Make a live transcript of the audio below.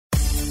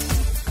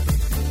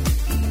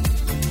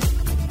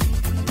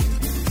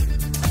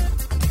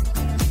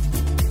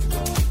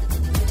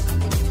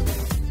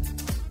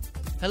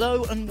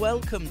Hello and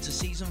welcome to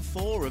Season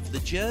 4 of The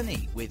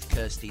Journey with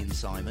Kirsty and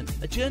Simon,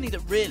 a journey that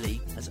really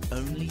has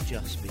only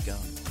just begun.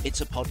 It's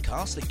a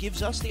podcast that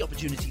gives us the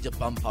opportunity to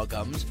bump our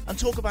gums and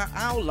talk about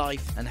our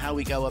life and how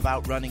we go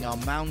about running our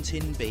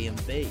mountain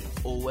B&B,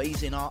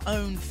 always in our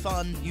own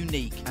fun,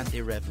 unique and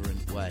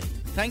irreverent way.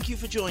 Thank you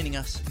for joining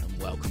us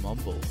and welcome on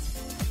board.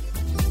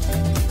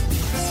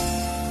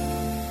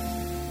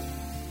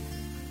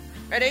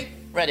 Ready?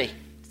 Ready.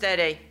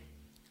 Steady.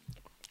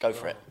 Go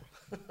for it.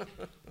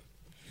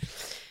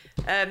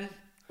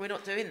 We're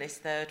not doing this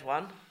third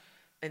one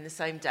in the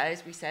same day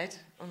as we said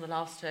on the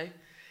last two.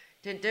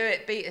 Didn't do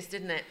it. Beat us,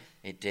 didn't it?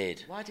 It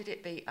did. Why did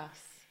it beat us?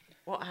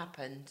 What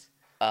happened?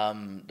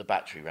 The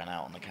battery ran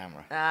out on the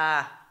camera.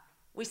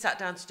 We sat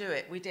down to do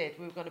it. We did.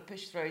 We were going to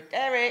push through.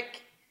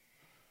 Derek!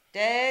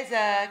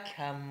 Deza,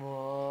 come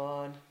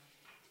on.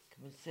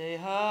 Come and say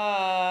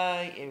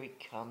hi. Here he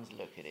comes.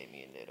 Look at him,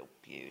 you little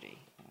beauty.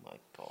 Oh my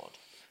God.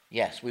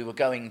 Yes, we were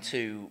going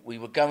to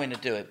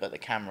do it, but the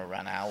camera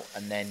ran out,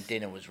 and then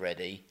dinner was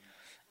ready,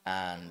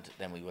 and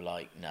then we were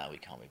like, no, we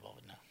can't be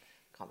bothered now.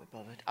 Can't be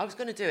bothered. I was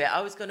going to do it.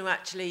 I was going to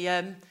actually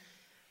open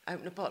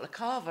a bottle of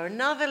Cava.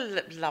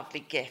 Another lovely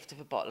gift of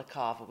a bottle of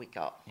Cava we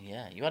got.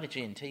 Yeah, you had a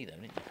G&T though,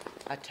 didn't you?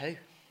 I had two.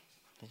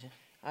 Did you?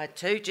 I had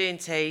two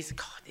G&Ts.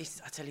 God,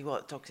 I tell you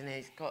what, dog's in here.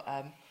 He's got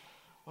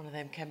one of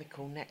them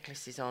chemical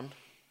necklaces on.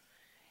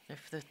 You know,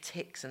 for the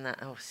ticks and that.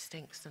 Oh, it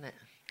stinks, doesn't it?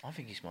 I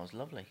think he smells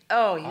lovely.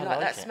 Oh, you I like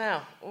that it.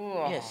 smell?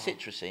 Oh. Yeah,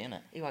 citrusy, isn't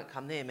it? He won't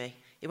come near me.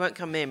 He won't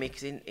come near me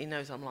because he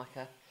knows I'm like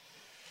a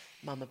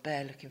mama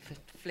bear looking for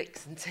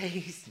flicks and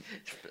teas.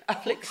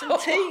 Flicks and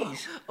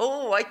teas?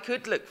 Oh, I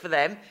could look for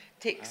them.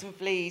 Ticks and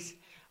fleas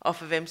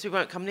off of him, so he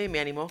won't come near me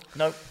anymore.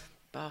 Nope.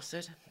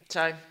 Bastard.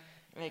 So,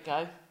 there you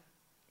go.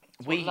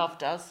 That's what love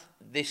does.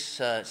 This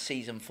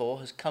season 4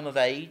 has come of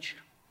age.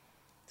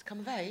 It's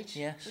come of age?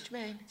 Yes. What do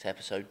you mean? It's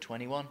episode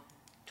 21.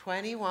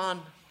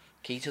 21.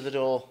 Key to the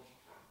door.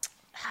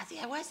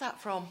 Yeah, where's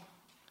that from?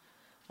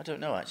 I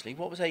don't know, actually.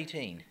 What was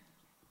 18?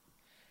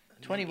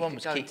 21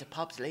 was going key to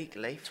pubs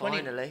legally,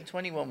 finally.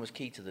 21 was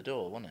key to the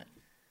door, wasn't it?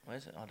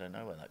 Where's it? I don't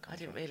know where that comes from. I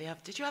didn't really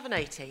have... Did you have an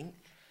 18th?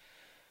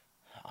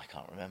 I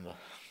can't remember.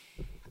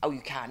 Oh,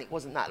 you can. It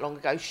wasn't that long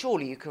ago.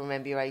 Surely you can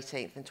remember your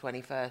 18th and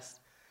 21st.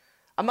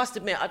 I must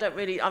admit, I've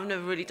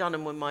never really done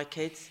them with my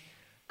kids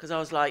because I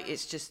was like,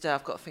 it's just,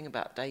 I've got a thing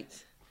about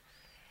dates.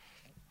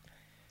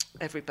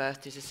 Every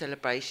birthday's a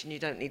celebration. You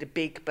don't need a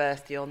big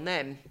birthday on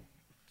them.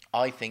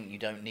 I think you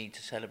don't need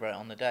to celebrate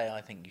on the day. I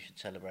think you should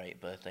celebrate a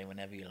birthday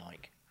whenever you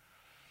like.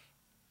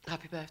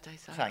 Happy birthday,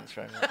 Sam. Thanks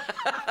very much.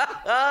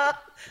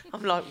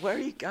 I'm like, where are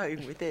you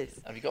going with this?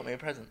 Have you got me a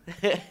present?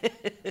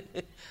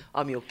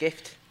 I'm your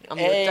gift. I'm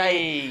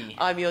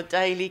your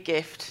daily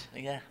gift.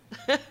 Yeah.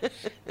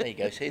 There you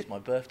go. So here's my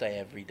birthday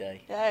every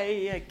day. There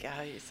you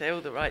go. You say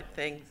all the right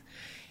things.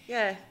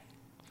 Yeah.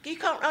 You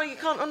can't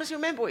honestly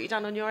remember what you've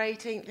done on your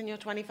 18th and your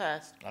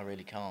 21st? I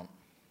really can't.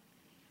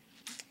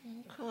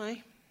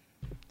 Okay.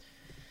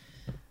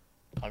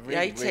 I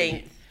really, the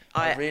 18th.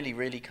 I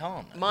really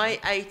can't. My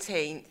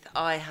 18th,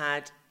 I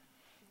had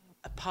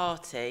a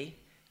party,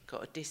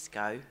 got a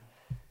disco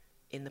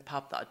in the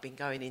pub that I'd been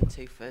going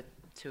into for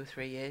 2 or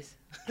 3 years.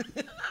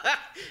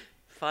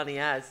 Funny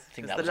as.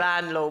 Because the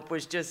landlord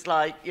was just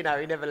like, he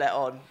never let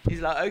on.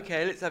 He's like,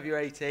 okay, let's have your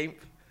 18th.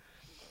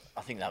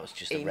 I think that was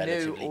just he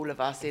knew all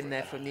of us in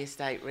there from the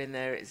estate were in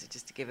there. It's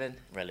just a given.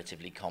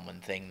 Relatively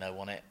common thing, though,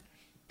 wasn't it?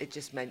 It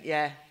just meant,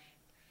 yeah.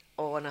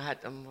 Oh, and I had,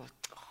 oh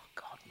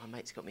God, my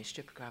mates got me a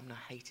strippogram and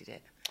I hated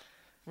it.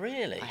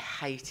 Really? I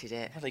hated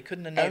it. Well, they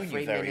couldn't have known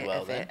you very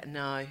well then.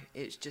 No,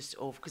 it's just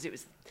awful because it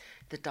was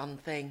the done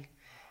thing.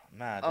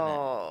 Mad,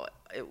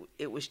 isn't it?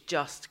 It was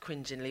just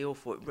cringingly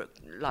awful. It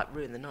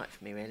ruined the night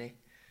for me, really.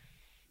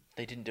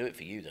 They didn't do it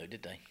for you, though,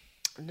 did they?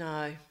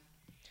 No,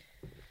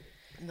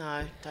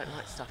 don't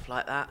like stuff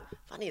like that.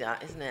 Funny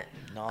that, isn't it?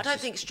 I don't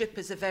think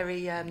strippers are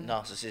very...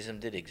 Narcissism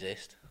did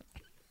exist.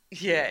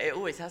 Yeah, it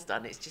always has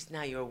done. It's just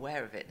now you're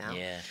aware of it now.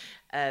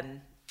 Yeah.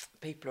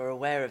 People are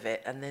aware of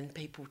it, and then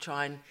people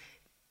try and...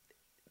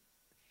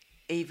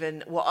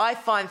 Even what I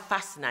find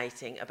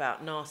fascinating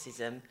about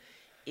narcissism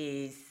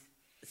is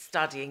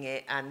studying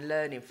it and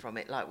learning from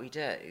it like we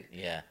do.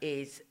 Yeah.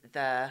 Is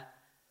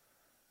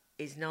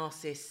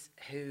narcissists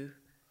who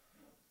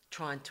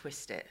try and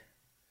twist it.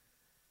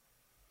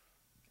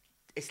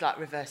 It's like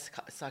reverse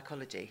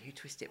psychology, who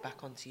twist it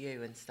back onto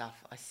you and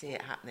stuff. I see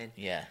it happening.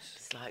 Yes.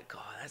 It's like,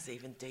 God, that's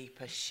even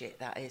deeper shit,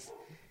 that is.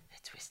 They're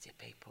twisted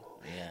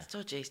people. Yeah.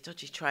 It's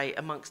dodgy trait,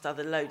 amongst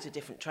other loads of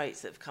different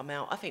traits that have come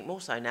out. I think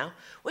more so now.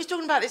 We were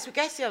talking about this with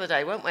guests the other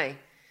day, weren't we?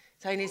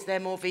 Saying, is there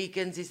more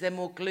vegans? Is there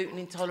more gluten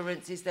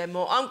intolerance? Is there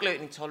more... I'm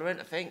gluten intolerant,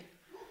 I think.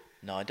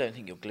 No, I don't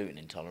think you're gluten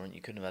intolerant.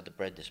 You couldn't have had the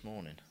bread this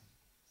morning.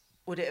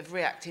 Would it have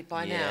reacted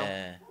by now?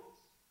 Yeah.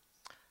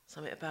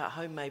 Something about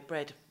homemade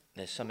bread.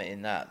 There's something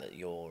in that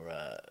you're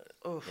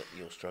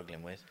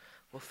struggling with.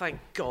 Well, thank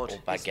God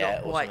or it's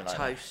not white like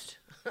toast.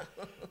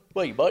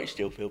 Well, you might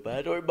still feel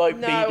bad, or it might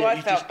be that No, I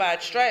you felt just...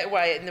 bad straight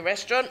away in the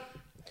restaurant.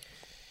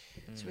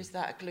 So is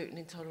that a gluten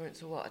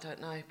intolerance or what? I don't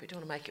know, but you don't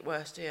want to make it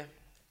worse, do you?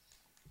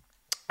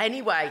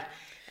 Anyway,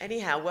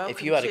 anyhow, welcome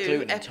If you had a to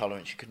gluten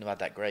intolerance, you couldn't have had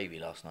that gravy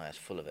last night. It's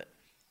full of it.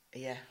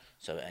 Yeah.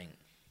 So it ain't.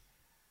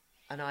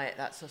 And I ate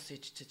that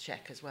sausage to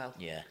check as well.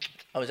 Yeah.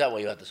 Oh, is that why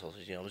you had the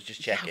sausage? Yeah, I was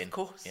just checking. Yeah, of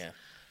course. Yeah.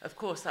 Of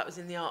course, that was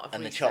in the art of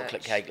And research. the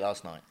chocolate cake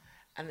last night.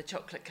 And the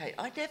chocolate cake.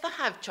 I never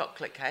have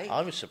chocolate cake.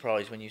 I was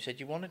surprised when you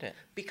said you wanted it.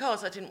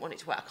 Because I didn't want it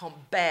to waste. I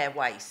can't bear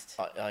waste.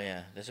 Oh,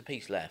 yeah. There's a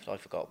piece left. I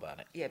forgot about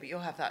it. Yeah, but you'll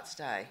have that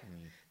today.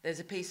 There's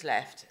a piece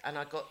left, and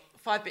I got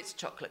 5 bits of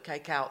chocolate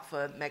cake out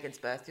for Megan's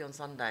birthday on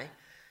Sunday.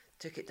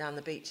 Took it down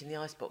the beach in the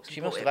icebox. And She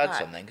brought must it have had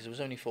back. some then, because there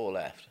was only 4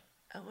 left.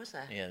 Oh, was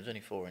there? Yeah, there was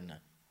only 4 in there.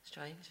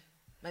 Strange.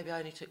 Maybe I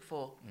only took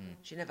 4.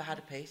 She never had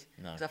a piece.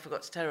 No. Because I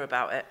forgot to tell her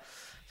about it.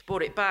 So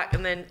brought it back,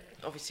 and then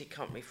obviously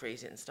can't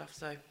refreeze it and stuff.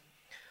 So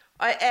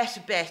I ate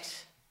a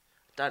bit.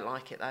 Don't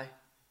like it though.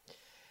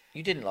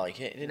 You didn't like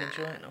it? You didn't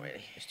Nah, enjoy it? not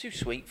really. It's too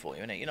sweet for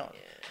you, isn't it?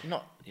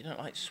 You don't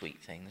like sweet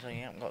things.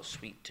 You haven't got a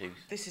sweet tooth.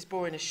 This is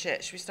boring as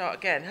shit. Should we start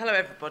again? Hello,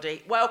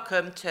 everybody.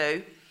 Welcome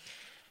to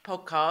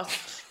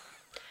podcast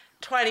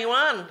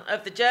 21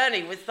 of The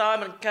Journey with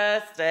Simon and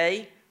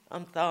Kirsty.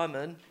 I'm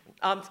Simon.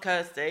 I'm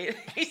Kirsty.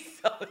 He's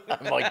Simon.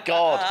 Oh my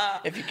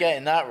God! If you're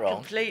getting that wrong,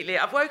 Completely.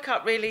 I've woke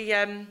up really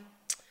a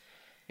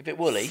bit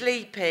woolly.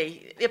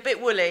 sleepy, a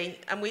bit woolly,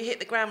 and we hit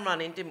the ground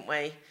running, didn't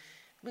we?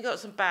 We got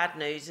some bad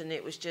news, and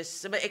it was just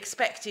some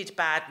expected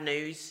bad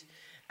news,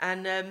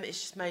 and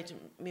it's just made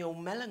me all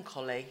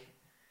melancholy.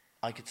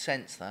 I could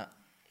sense that.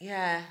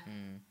 Yeah.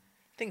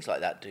 Things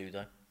like that do,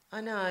 though. I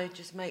know,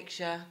 just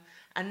makes you.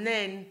 And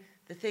then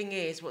the thing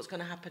is, what's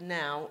going to happen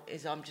now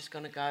is I'm just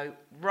going to go,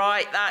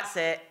 right, that's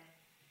it.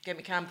 Get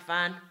me camper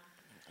van.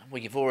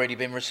 Well, you've already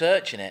been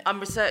researching it. I'm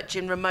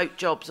researching remote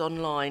jobs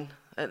online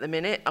at the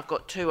minute. I've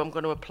got 2 I'm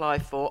going to apply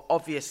for,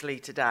 obviously,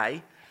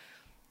 today.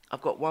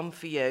 I've got 1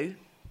 for you.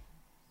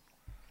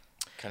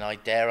 Can I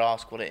dare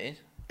ask what it is?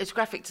 It's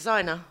graphic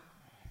designer.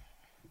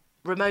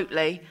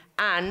 Remotely.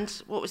 And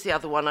what was the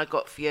other one I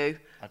got for you?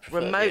 I prefer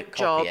to be a Remote copy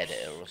jobs.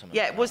 editor or something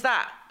Yeah, like was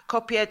that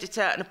copy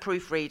editor and a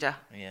proofreader?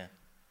 Yeah.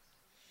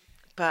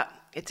 But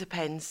it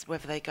depends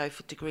whether they go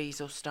for degrees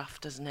or stuff,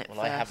 doesn't it?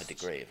 Well, I have a first?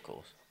 degree, of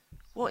course.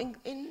 What,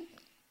 in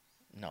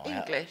No,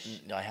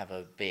 English? I have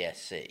a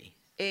BSc,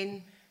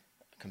 in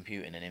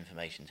Computing and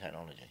Information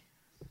Technology.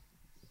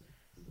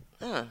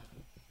 Oh.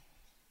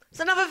 It's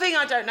another thing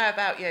I don't know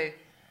about you.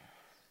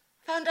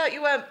 Found out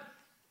you weren't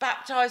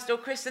baptised or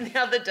christened the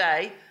other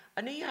day.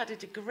 I knew you had a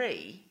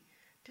degree.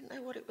 Didn't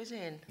know what it was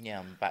in. Yeah,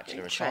 I'm a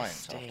Bachelor of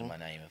Science after Interesting. my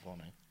name, if I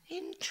know.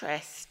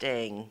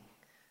 Interesting.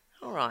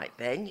 All right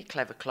then, you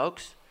clever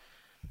clogs.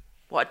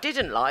 What I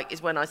didn't like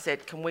is when I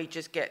said, can we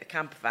just get the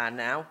camper van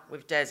now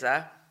with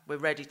Deza? We're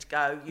ready to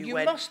go. You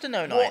went, must have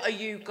known What are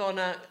you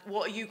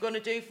gonna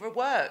do for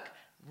work?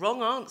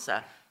 Wrong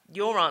answer.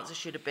 Your answer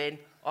should have been,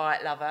 all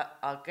right, lover,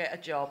 I'll get a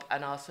job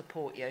and I'll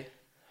support you.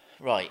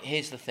 Right,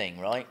 here's the thing,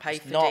 right? Pay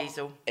It's for not-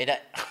 diesel.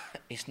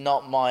 It's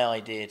not my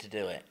idea to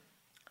do it.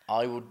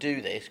 I will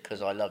do this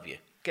because I love you.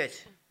 Good.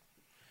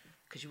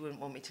 Because you wouldn't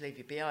want me to leave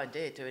you behind,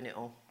 dear, doing it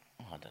all.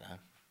 Oh, I don't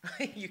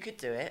know. You could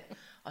do it.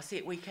 I see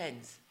it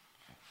weekends.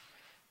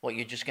 What,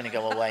 you're just going to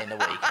go away in the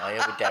week, are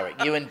you, with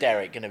Derek? You and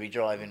Derek going to be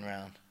driving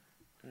round.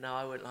 No,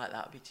 I wouldn't like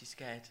that. I'd be too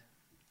scared.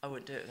 I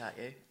wouldn't do it without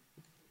you.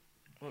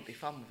 It wouldn't be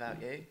fun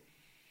without you.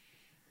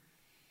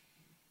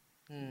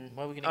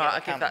 Where are we going to All get right, I'll the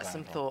give camper that van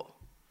some from? thought.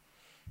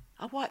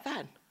 A white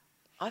van.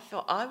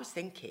 I was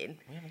thinking,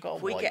 We haven't got a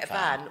if we white get a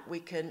van. van, we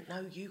can.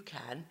 No, you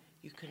can.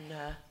 You can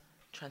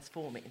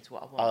transform it into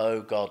what I want.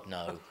 Oh, God,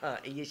 no. Are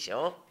you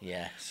sure?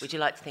 Yes. Would you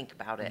like to think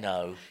about it?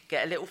 No.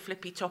 Get a little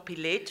flippy toppy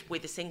lid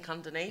with a sink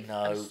underneath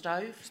No. and a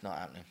stove. It's not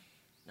happening.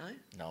 No.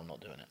 No, I'm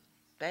not doing it.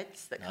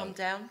 Beds that No. come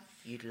down.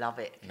 You'd love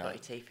it. If you No. got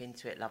your teeth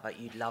into it, love it.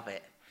 You'd love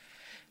it.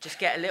 Just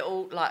get a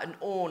little, like an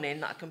awning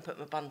that I can put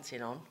my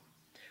bunting on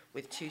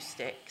with 2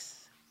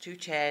 sticks, 2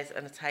 chairs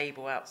and a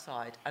table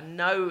outside. I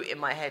know in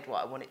my head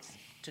what I want it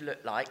to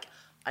look like.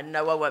 I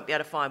know I won't be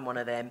able to find one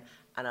of them.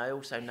 And I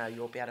also know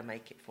you'll be able to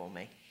make it for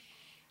me.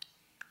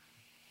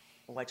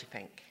 What do you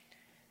think?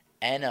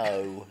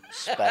 N-O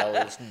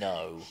spells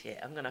no. Shit,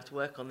 I'm going to have to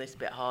work on this a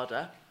bit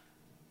harder.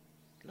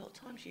 A lot of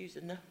times you use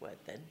the N word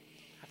then,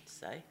 I have to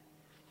say.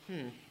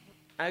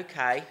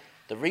 Okay.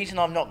 The reason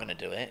I'm not going to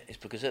do it is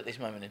because at this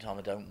moment in time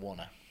I don't want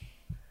to.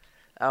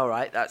 All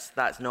right, that's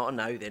not a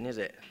no then, is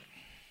it?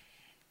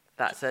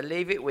 That's a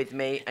leave it with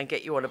me and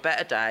get you on a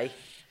better day.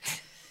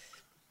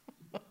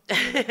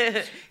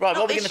 Right, Not what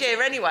are we this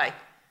year anyway.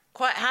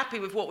 Quite happy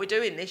with what we're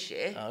doing this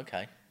year. Oh,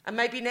 okay. And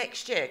maybe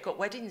next year. Got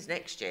weddings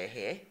next year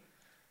here.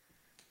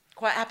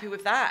 Quite happy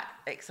with that.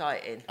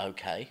 Exciting.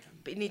 Okay.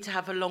 But you need to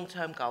have a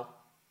long-term goal.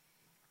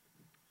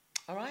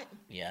 All right?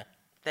 Yeah.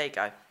 There you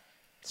go.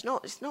 It's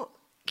not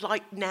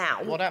like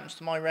now. What happens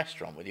to my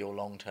restaurant with your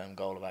long-term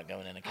goal about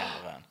going in a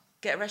camper van?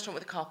 Get a restaurant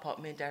with a car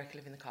park. Me and Derek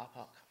live in the car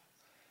park.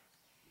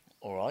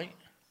 All right.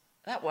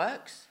 That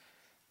works.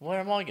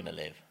 Where am I going to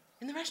live?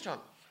 In the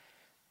restaurant.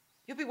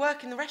 You'll be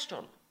working the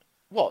restaurant.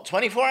 What,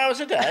 24 hours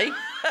a day?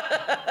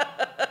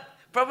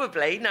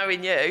 Probably,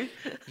 knowing you.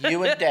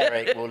 You and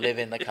Derek will live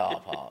in the car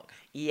park.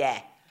 Yeah.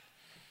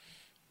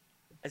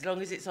 As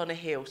long as it's on a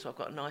hill, so I've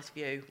got a nice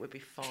view, we'll be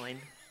fine.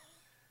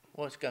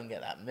 Well, let's go and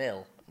get that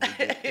mill.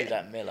 Do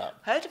that mill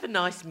up. Heard of a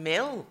nice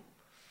mill?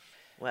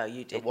 Well,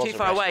 you did. It was Too a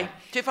far away.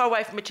 restaurant. Too far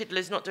away from my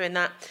chiddlers, not doing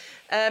that.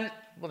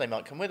 Well, they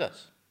might come with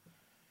us.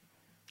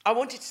 I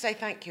wanted to say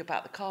thank you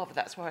about the carver.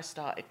 That's why I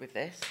started with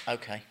this.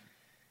 Okay.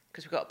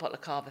 Because we got a bottle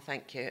of carver,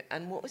 thank you.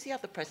 And what was the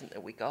other present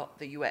that we got?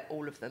 That you ate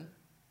all of them?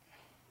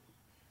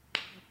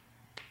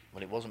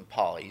 Well, it wasn't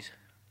pies.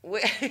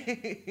 We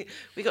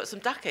got some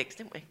duck eggs,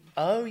 didn't we?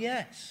 Oh,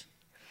 yes.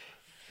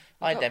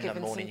 We I had got them that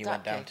given morning some you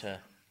went duck down eggs. to...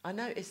 I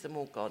noticed them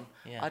all gone.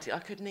 Yeah. I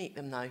couldn't eat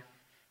them though.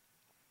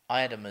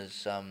 I had them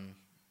as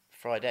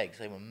fried eggs.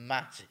 They were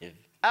massive.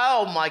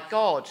 Oh my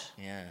God.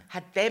 Yeah.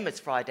 Had them as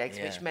fried eggs,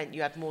 Yeah. which meant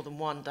you had more than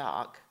one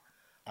duck.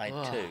 I had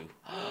Oh.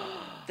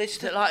 2.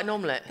 Is it like an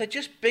omelette? They're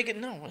just big.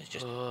 No, it's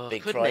just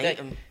big couldn't fried eat eggs.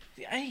 them.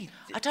 Hey,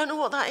 I don't know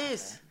what that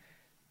is.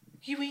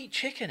 you eat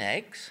chicken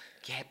eggs?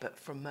 Yeah, but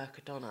from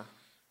Mercadona.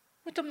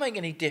 It doesn't make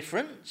any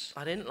difference.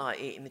 I didn't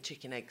like eating the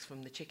chicken eggs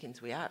from the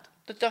chickens we had.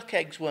 The duck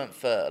eggs weren't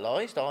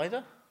fertilised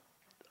either.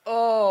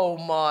 Oh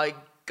my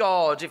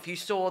God, if you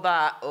saw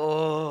that.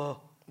 Oh.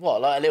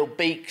 What, like a little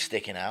beak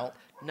sticking out?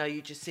 No,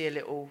 you just see a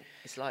little,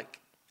 it's like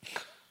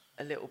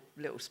a little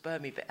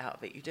spermy bit out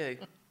of it. You do.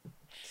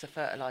 It's a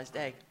fertilised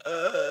egg.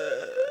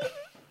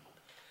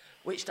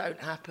 Which don't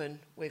happen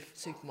with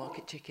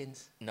supermarket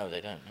chickens. No, they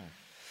don't,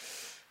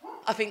 no.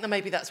 I think that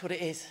maybe that's what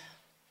it is.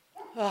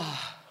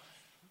 Oh,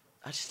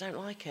 I just don't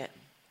like it.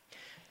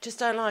 Just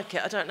don't like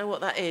it. I don't know what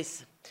that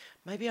is.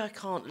 Maybe I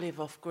can't live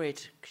off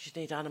grid because you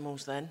need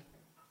animals then.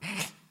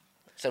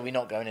 So we're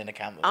not going in a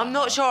camper I'm van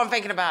not now? sure I'm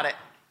thinking about it.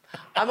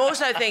 I'm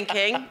also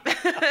thinking,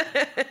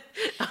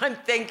 I'm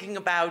thinking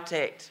about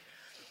it.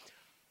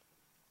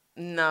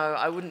 No,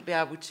 I wouldn't be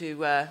able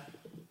to,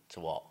 To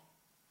what?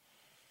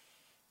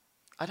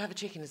 I'd have a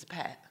chicken as a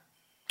pet.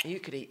 You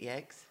could eat the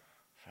eggs.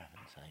 For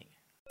heaven's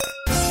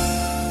sake.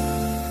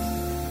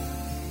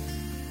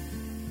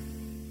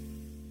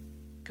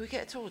 Could we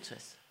get a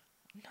tortoise?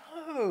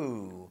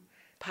 No.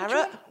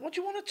 Parrot? What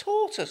do you want a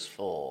tortoise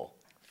for?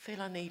 I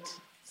feel I need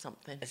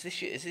something. Is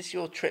this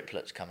your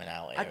triplets coming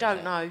out here? I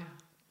don't know.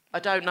 I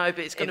don't know,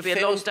 but it's going to be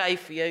a long day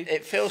for you.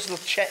 It feels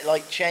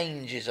like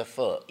change is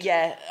afoot.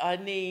 Yeah, I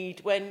need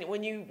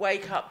when you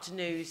wake up to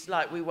news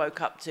like we woke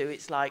up to.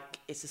 It's like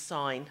it's a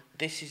sign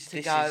This is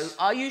to go.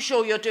 Are you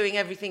sure you're doing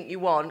everything you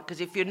want?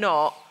 Because if you're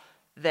not,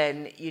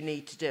 then you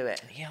need to do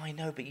it. Yeah, I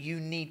know, but you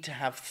need to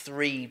have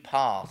 3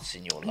 paths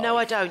in your life. No,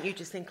 I don't. You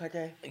just think I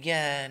do.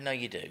 Yeah, no,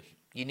 you do.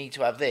 You need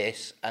to have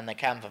this and the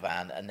camper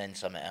van and then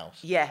something else.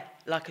 Yeah,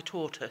 like a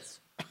tortoise.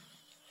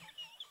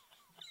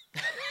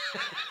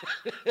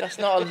 That's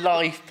not a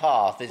life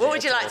path, is it? What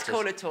would you like tortoise? to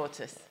call a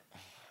tortoise?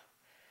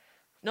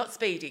 Not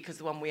Speedy, because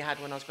the one we had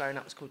when I was growing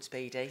up was called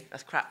Speedy.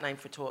 That's a crap name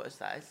for a tortoise,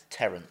 that is.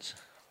 Terence.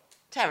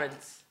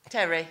 Terence.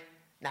 Terry.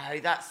 No,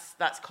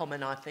 that's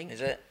common, I think.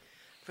 Is it?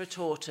 For a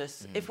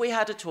tortoise. If we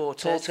had a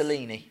tortoise...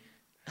 Tortellini.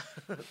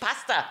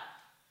 Pasta.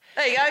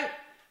 There you go.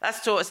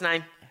 That's a tortoise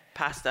name.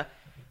 Pasta.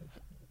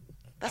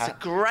 That's a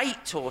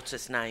great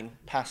tortoise name.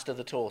 Pasta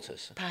the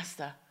tortoise.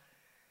 Pasta.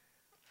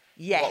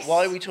 Yes.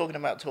 Why are we talking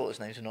about tortoise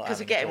names and not having 'Cause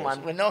we're getting a tortoise?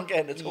 one. We're not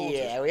getting a tortoise.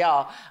 Yeah, we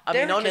are. I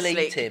Derek mean, will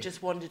honestly, eat him. he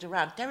just wandered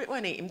around. Derek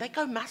won't eat him. They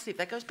go massive.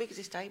 They go as big as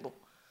his table.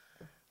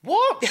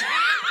 What?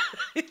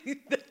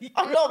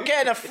 I'm not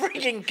getting a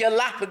freaking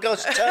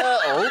Galapagos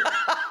turtle.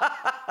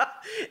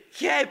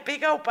 Yeah,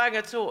 big old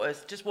banger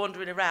tortoise just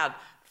wandering around.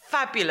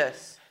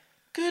 Fabulous.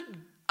 Good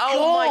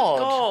Oh my God.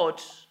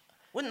 God.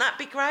 Wouldn't that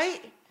be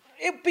great?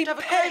 It'd be Have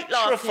a great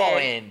laugh here.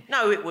 petrifying.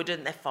 No, it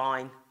wouldn't. They're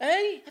fine.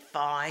 Eh? They're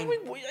fine. I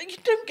mean, you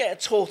don't get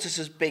a tortoise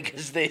as big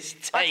as this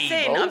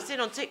table. I've seen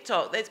on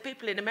TikTok, there's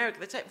people in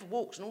America, they take them for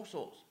walks and all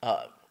sorts.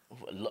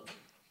 Look,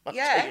 I'll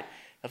Yeah. tell you,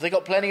 have they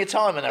got plenty of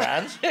time on their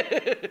hands?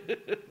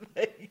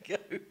 There you go.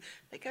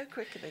 They go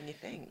quicker than you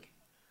think.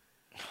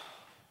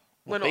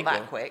 Well, not big that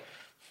one. quick.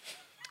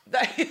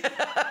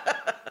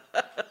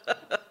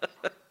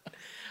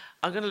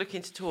 I'm going to look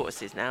into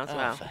tortoises now as Oh,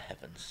 well. for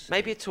heaven's sake.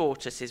 Maybe a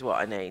tortoise is what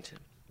I need.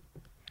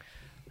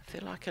 I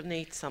feel like I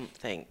need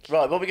something.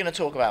 Right, what are we going to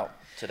talk about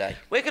today?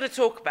 We're going to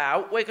talk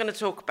about. What the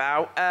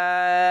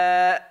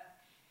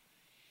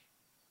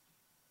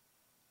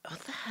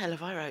hell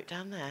have I wrote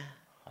down there?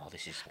 Oh,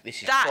 this is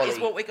That quality. is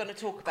what we're going to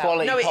talk about.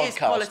 quality No, it is podcasting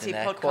quality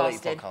there, podcasting. quality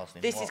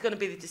podcasting. This is What? going to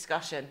be the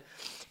discussion.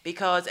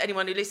 Because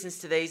anyone who listens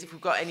to these, if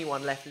we've got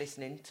anyone left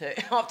listening to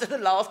after the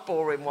last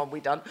boring one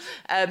we done,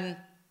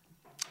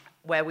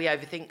 where we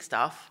overthink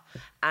stuff.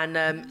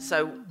 And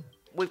so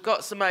we've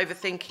got some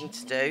overthinking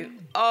to do.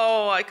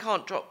 Oh, I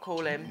can't drop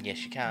call him.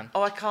 Yes, you can.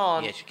 Oh, I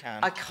can't. Yes, you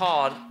can. I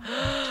can't.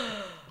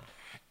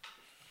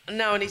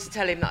 No, I need to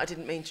tell him that I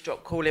didn't mean to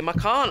drop call him. I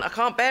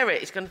can't bear it.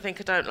 He's going to think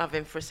I don't love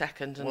him for a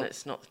second, and Well-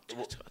 it's not.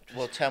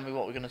 Well, tell me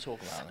what we're going to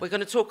talk about. Then. We're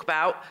going to talk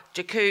about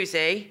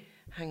jacuzzi.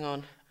 Hang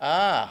on.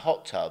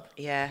 Hot tub.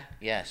 Yeah.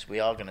 Yes, we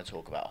are going to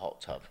talk about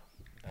hot tub.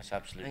 That's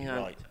absolutely Hang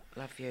on. right.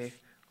 Love you.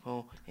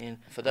 All in.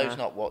 For those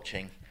not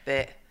watching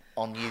bit.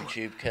 on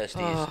YouTube, Kirsty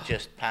is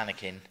just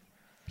panicking.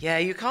 Yeah,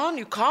 you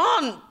can't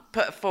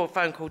put a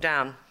phone call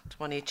down. It's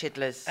one of your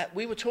chidlers.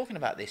 We were talking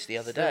about this the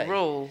other It's the day.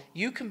 rule.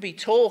 You can be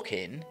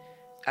talking.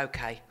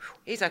 Okay.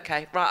 He's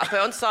okay. Right, I'll put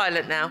it on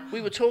silent now.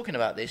 We were talking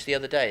about this the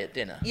other day at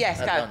dinner. Yes,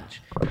 at go.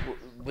 lunch,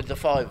 with the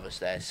five of us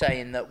there,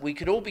 saying that we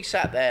could all be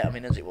sat there. I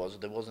mean, as it was,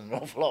 there wasn't an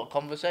awful lot of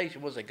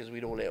conversation, was there? Because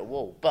we'd all hit a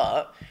wall.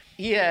 But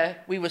Yeah.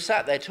 we were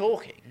sat there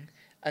talking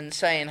and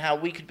saying how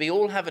we could be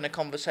all having a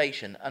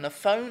conversation and a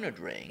phone would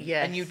ring,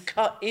 Yes. and you'd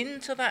cut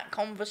into that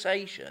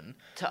conversation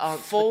To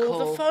answer for the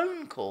call. the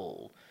phone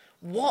call.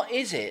 What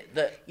is it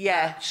that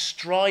Yeah. that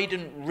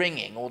strident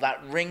ringing or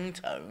that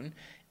ringtone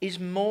is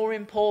more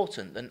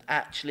important than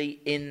actually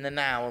in the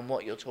now and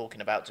what you're talking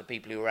about to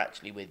people who are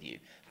actually with you?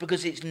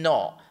 Because it's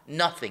not.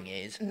 Nothing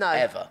is, No.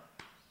 ever.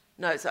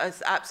 No, it's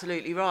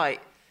absolutely right.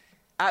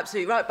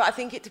 Absolutely right. But I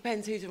think it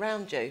depends who's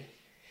around you.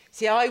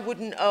 See, I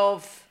wouldn't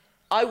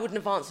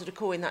have answered a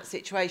call in that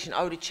situation.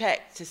 I would have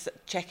checked to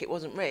check it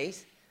wasn't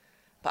Reese.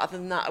 But other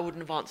than that, I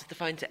wouldn't have answered the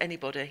phone to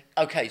anybody.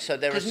 Okay, so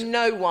there Because is...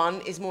 no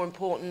one is more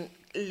important,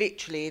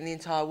 literally, in the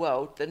entire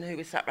world than who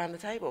was sat around the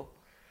table.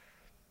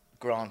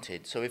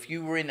 Granted. So if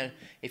you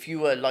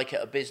were like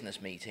at a business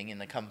meeting in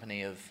the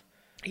company of...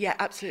 Yeah,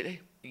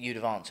 absolutely. You'd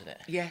have answered it.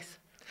 Yes.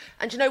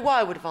 And do you know why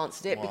I would have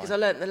answered it? Why? Because I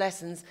learnt the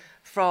lessons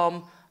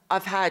from...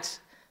 I've had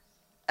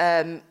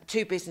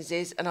 2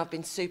 businesses and I've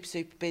been super,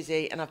 super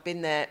busy and I've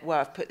been there where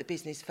I've put the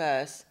business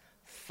first.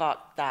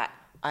 Fuck that.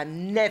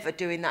 I'm never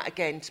doing that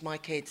again to my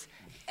kids.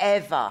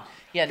 Ever.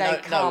 Yeah, they no,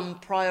 come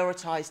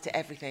prioritised to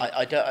everything.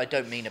 I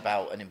don't mean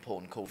about an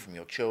important call from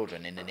your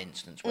children in an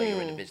instance where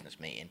you're in a business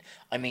meeting.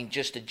 I mean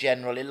just a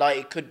general...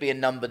 it could be a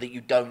number that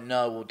you don't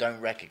know or don't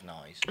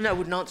recognise. No, I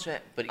wouldn't answer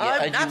it. But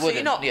yeah, and you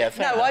absolutely wouldn't. not. Yeah,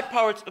 fair no, enough.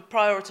 I'd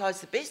prioritise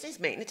the business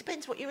meeting. It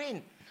depends what you're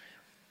in.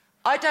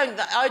 I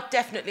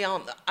definitely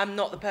aren't. I'm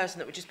not the person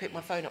that would just pick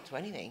my phone up to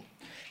anything.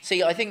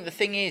 See, I think the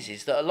thing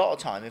is that a lot of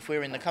time, if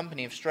we're in the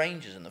company of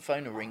strangers and the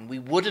phone will ring, we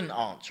wouldn't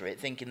answer it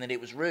thinking that it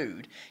was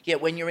rude.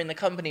 Yet when you're in the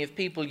company of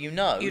people you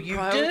know, you do.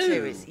 I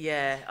agree with you.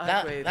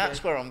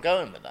 That's where I'm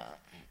going with that.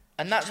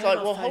 And that's Turn like,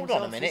 our well, hold phones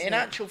on a off, minute. In isn't it?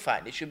 actual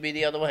fact, it should be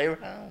the other way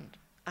around.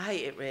 I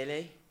hate it,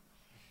 really.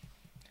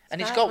 And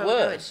it's bad got where we're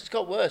worse. going. It's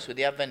got worse with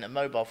the advent of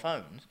mobile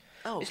phones.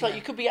 Oh, It's like yeah.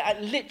 you could be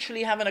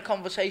literally having a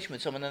conversation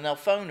with someone and they'll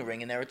phone a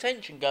ring and their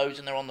attention goes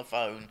and they're on the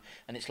phone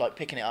and it's like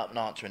picking it up and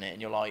answering it and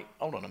you're like,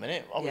 hold on a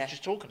minute, I was Yeah.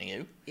 just talking to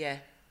you. Yeah.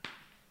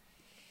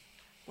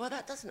 Well,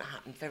 that doesn't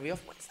happen very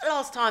often. When's the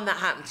last time that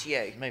happened to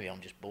you? Maybe I'm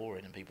just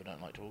boring and people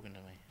don't like talking to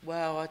me.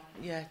 Well,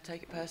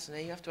 take it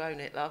personally. You have to own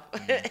it, love.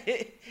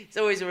 It's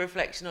always a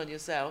reflection on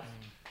yourself.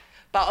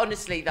 But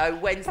honestly, though,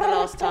 when's the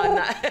last time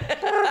that...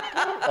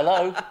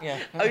 Hello? Yeah.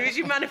 Oh, was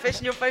you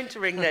manifesting your phone to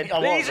ring then? I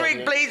was, Please ring,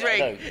 yeah. please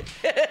ring.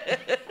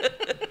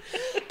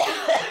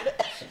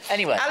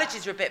 Anyway.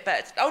 Allergies are a bit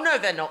better. Oh, no,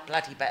 they're not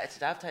bloody better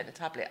today. I've taken a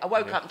tablet. I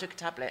woke up and took a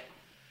tablet.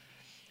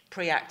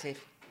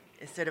 Reactive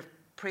instead of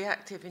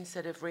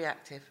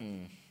reactive.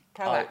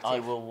 Proactive. I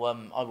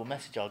will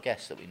message our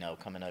guest that we know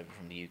coming over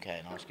from the UK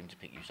and ask him to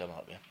pick you some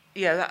up, yeah?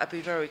 Yeah, that'd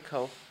be very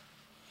cool.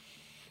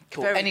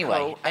 Cool. Very Anyway,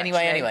 cool, actually.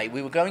 anyway,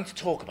 we were going to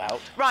talk about...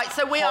 Right,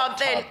 so we hot are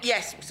then... tubs.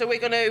 Yes, so we're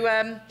going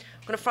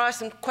to fire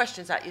some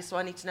questions at you, so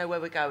I need to know where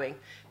we're going,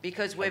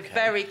 because we're Okay.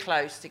 very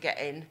close to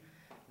getting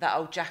that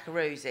old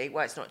Jackaroozy.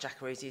 Well, it's not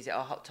Jackaroozy, is it?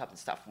 Our hot tub and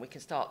stuff, and we can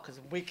start, because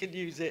we can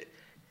use it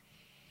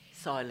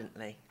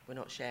silently. We're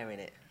not sharing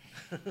it.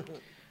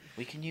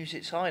 We can use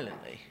it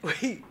silently.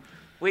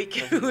 we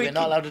can... We're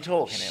not allowed to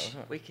talk in it,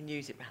 wasn't We can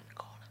use it round the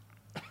corner.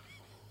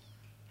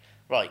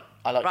 Right,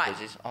 I like Right.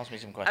 quizzes. Ask me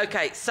some questions.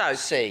 Okay, so...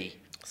 C.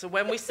 So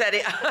when we set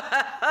it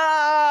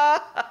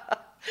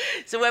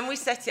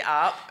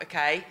up,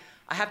 okay,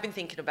 I have been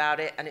thinking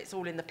about it, and it's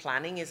all in the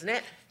planning, isn't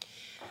it?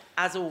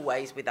 As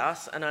always with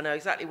us, and I know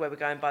exactly where we're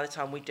going by the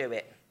time we do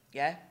it.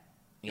 Yeah?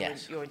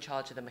 Yes. You're in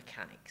charge of the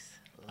mechanics.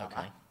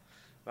 Okay.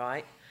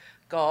 Right?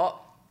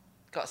 Got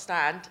a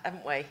stand,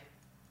 haven't we?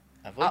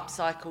 Have we?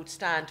 Upcycled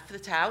stand for the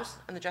towels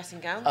and the dressing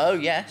gowns. Oh,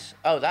 yes.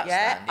 Oh, that's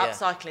yeah, stand, yeah.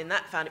 upcycling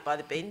that, found it by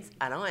the bins,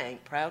 and I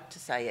ain't proud to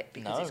say it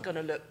because No. it's going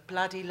to look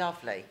bloody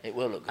lovely. It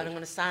will look good. And I'm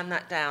going to sand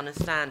that down and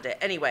sand it.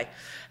 Anyway,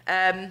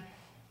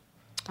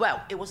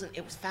 well, it wasn't.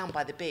 It was found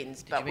by the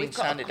bins, Did but you mean we've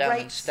got sand a it down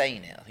great... and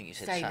stain it? I think you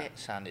said Stain it.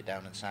 sand it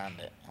down and sand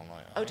it. I'm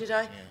like, Oh, did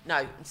I? Yeah. No,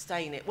 and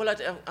stain it. Well,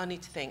 I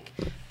need to think.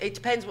 It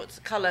depends what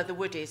colour the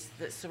wood is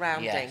that's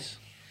surrounding. Yes.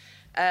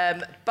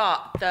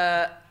 But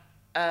the...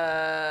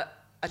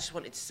 I just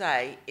wanted to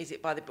say,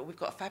 but we've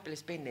got a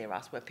fabulous bin near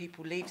us where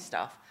people leave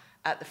stuff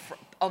at the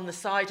on the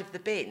side of the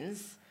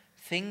bins.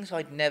 Things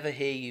I'd never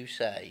hear you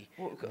say.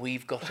 What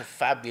We've got a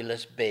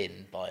fabulous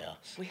bin by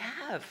us. We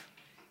have.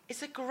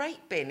 It's a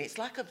great bin. It's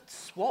like a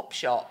swap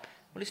shop.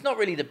 Well, it's not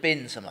really the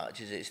bin so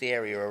much, is it? It's the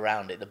area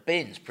around it. The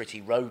bin's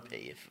pretty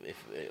ropey,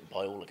 if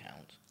by all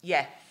accounts.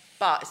 Yeah,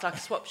 but it's like a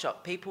swap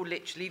shop. People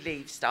literally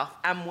leave stuff,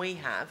 and we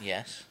have,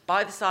 Yes.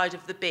 by the side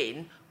of the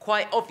bin,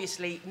 quite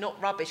obviously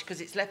not rubbish because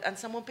it's left, and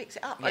someone picks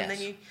it up, Yes. and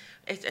then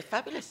it's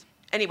fabulous.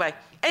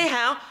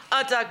 Anyhow,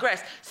 I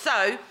digress.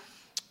 So,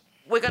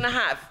 we're going to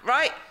have,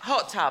 right,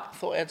 hot tub. I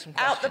thought I had some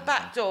Out the questions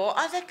back door,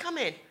 they're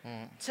coming.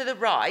 To the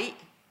right,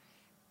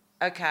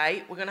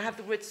 okay, we're going to have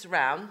the wood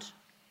surround.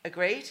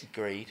 Agreed?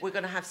 Agreed. We're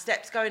going to have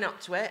steps going up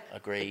to it.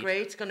 Agreed.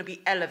 Agreed. It's going to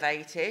be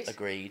elevated.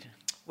 Agreed.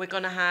 We're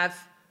going to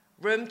have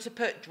room to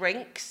put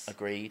drinks.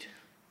 Agreed.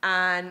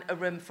 And a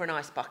room for an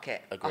ice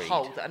bucket. Agreed. A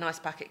hole that an ice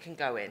bucket can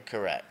go in.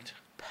 Correct.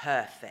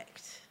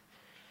 Perfect.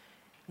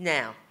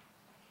 Now,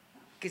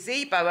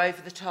 gazebo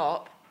over the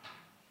top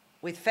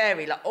with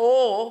fairy light,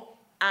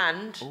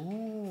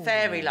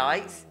 fairy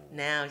lights.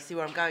 Now, you see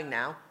where I'm going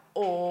now?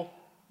 Or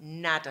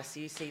nada, so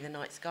you see the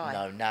night sky.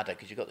 No, nada,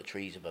 because you've got the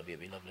trees above you.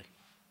 It'd be lovely.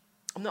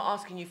 I'm not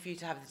asking you for you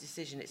to have the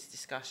decision, it's a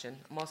discussion.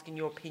 I'm asking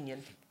your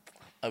opinion.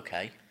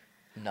 Okay.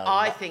 No.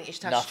 I think you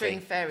should have nothing. string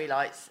fairy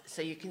lights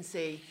so you can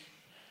see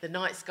the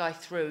night sky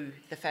through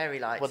the fairy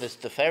lights. Well,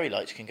 the fairy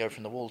lights can go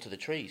from the wall to the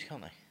trees,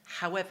 can't they?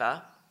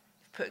 However,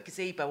 put a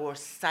gazebo or a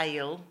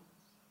sail.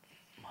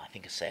 I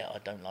think a sail. I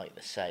don't like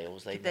the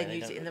sails. They Then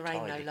use it in the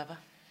rain, though, lover.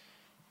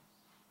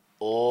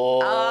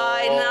 Oh.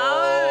 I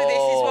know.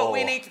 This is what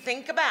we need to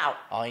think about.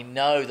 I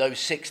know. Those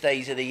 6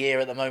 days of the year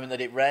at the moment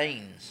that it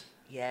rains.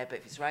 Yeah, but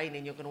if it's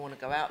raining, you're going to want to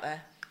go out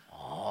there.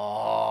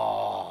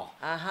 Oh.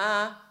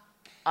 Uh-huh.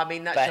 I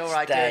mean, that's Best your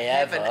idea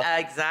day of heaven. ever.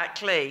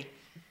 Exactly.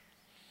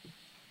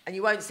 And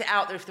you won't sit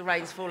out there if the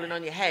rain's falling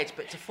on your head,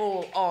 but to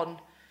fall on...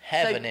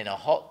 Heaven in a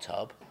hot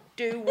tub.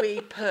 Do we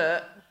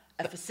put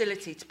a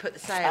facility to put the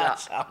sail That up?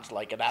 sounds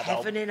like an adult.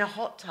 Heaven in a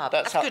hot tub.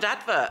 That's a good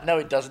advert. No,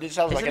 it doesn't. It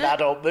sounds like Isn't an it?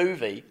 adult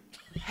movie.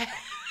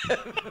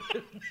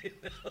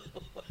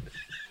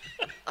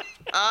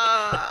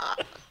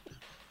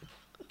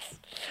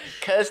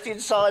 Kirsty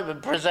and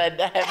Simon present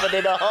Heaven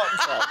in a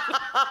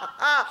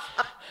Hot Tub.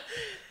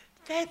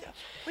 Then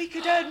we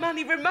could earn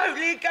money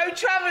remotely and go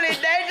travelling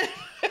then.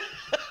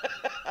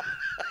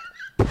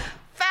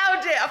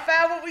 Found it. I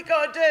found what we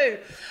got to do.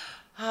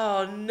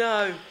 Oh,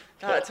 no.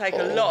 That'd take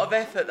a lot of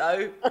effort,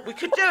 though. We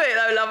could do it,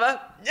 though, lover.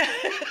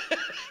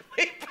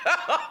 We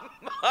put our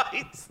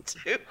minds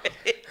to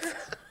it.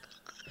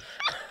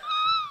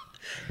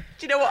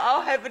 Do you know what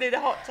our Heaven in a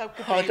Hot Tub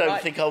could be? I don't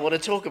right? think I want to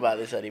talk about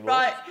this anymore.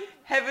 Right,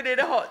 Heaven in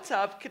a Hot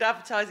Tub. Could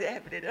advertise it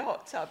Heaven in a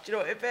Hot Tub. Do you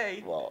know what it'd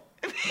be? What?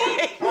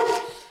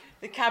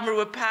 The camera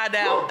would pan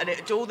out and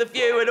it'd do all the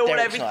view and all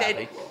Derek's not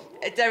everything.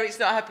 happy. Derek's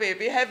not happy. It'd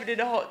be Heaven in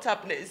a Hot Tub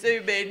and it'd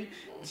zoom in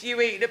to you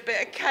eating a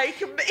bit of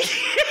cake and me.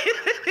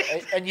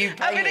 And you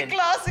having a painting.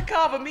 glass of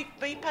cava and me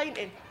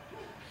painting.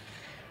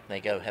 There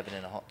you go, Heaven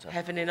in a Hot Tub.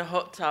 Heaven in a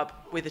Hot Tub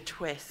with a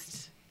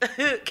twist.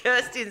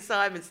 Kirsty and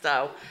Simon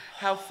style.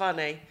 How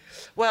funny.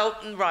 Well,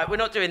 right, we're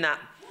not doing that.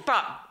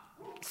 But,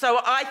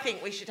 so I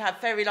think we should have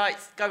fairy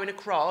lights going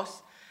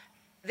across.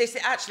 This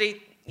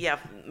actually, yeah,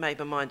 I've made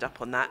my mind up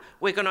on that.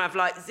 We're going to have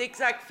like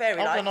zigzag fairy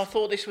Hold lights. on, I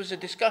thought this was a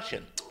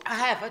discussion.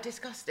 I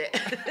discussed it.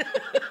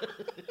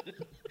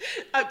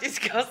 I've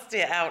discussed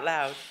it out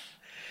loud.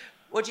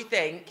 What do you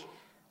think?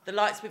 The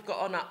lights we've got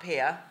on up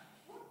here,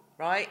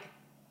 right?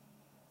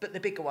 But the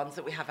bigger ones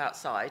that we have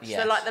outside.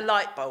 Yes. So like the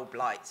light bulb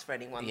lights for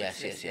anyone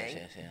that's Yes.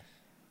 listening.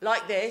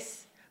 Like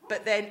this,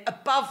 but then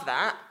above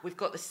that, we've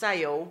got the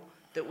sail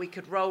that we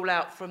could roll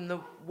out from the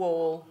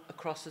wall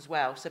across as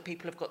well. So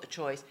people have got the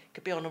choice. It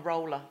could be on a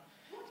roller.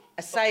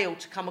 A sail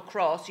to come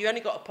across. You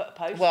only got to put a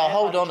post. Well, there,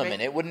 hold on a tree.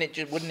 minute. Wouldn't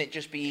it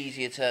just be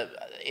easier to...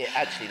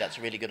 actually, that's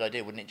a really good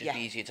idea. Wouldn't it just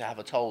be easier to have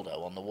a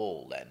toldo on the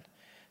wall then?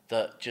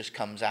 That just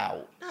comes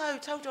out? No,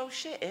 told old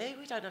shit here.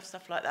 We don't have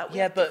stuff like that. We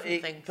Yeah, have but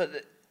different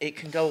things. it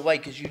can go away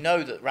because you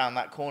know that round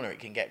that corner it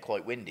can get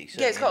quite windy.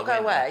 Yeah, it's got to certainly go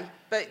in the winter. away.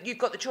 But you've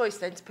got the choice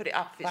then to put it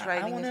up if it's But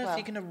raining how on as earth well. are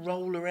you going to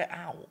roller it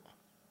out?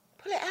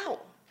 Pull it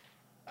out.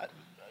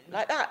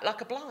 Like that,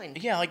 like a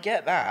blind. Yeah, I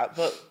get that,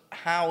 but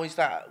how is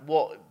that?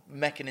 What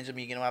mechanism are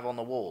you going to have on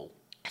the wall?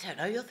 I don't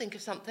know, you'll think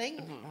of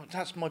something.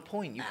 That's my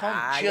point. You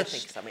can't You'll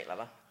think just... of something,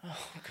 lover.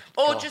 Oh,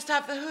 Or God. just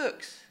have the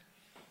hooks.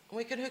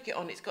 We can hook it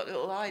on. It's got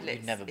little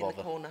eyelets never in the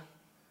bother. corner.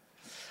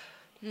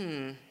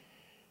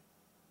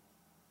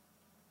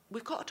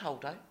 We've got a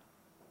toldo.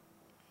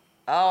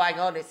 Oh, hang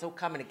on, it's all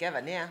coming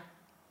together now.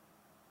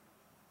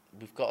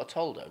 We've got a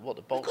toldo. What,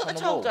 the We've bolts got on the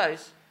the wall?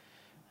 toldos.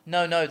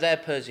 No, they're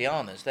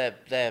Persianas.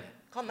 They're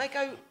Can't they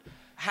go...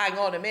 Hang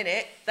on a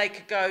minute. They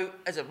could go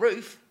as a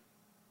roof,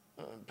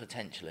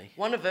 potentially,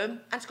 one of them,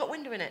 and it's got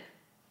window in it.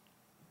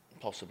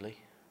 possibly.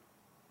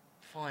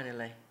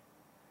 Finally.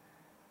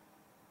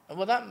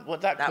 Well, that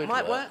That could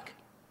might work.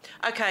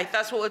 Okay,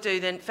 that's what we'll do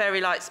then.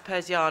 Fairy lights,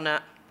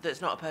 Persiana.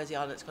 That's not a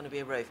Persiana, it's going to be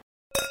a roof.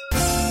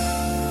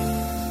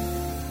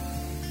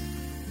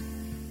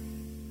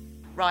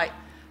 Right.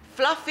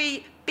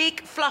 Fluffy,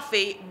 big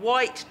fluffy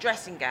white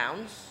dressing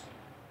gowns.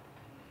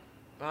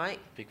 Right?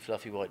 Big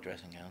fluffy white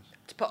dressing gowns.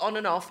 To put on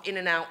and off, in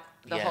and out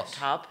the hot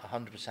tub.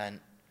 100%.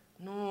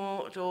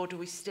 No, or do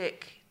we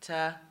stick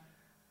to...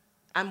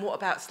 And what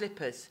about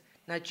slippers?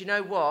 Now, do you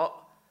know what?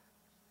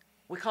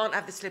 We can't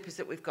have the slippers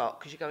that we've got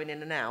because you're going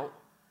in and out.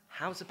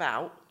 How's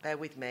about, bear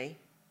with me,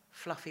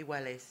 fluffy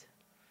wellies?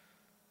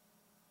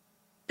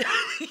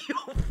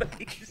 Your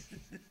face.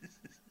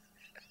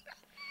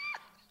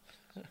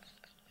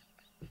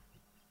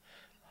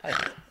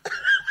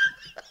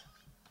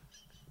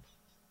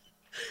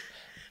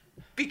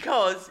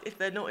 Because if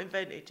they're not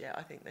invented yet,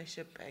 I think they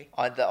should be.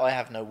 I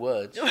have no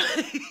words.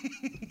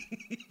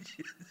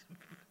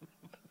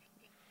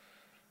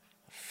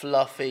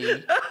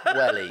 Fluffy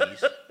wellies.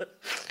 Do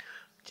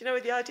you know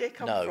where the idea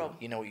comes from? No,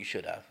 you know what you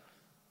should have?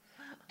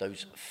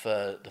 Those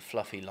the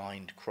fluffy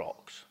lined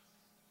Crocs.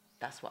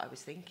 That's what I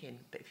was thinking.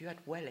 But if you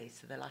had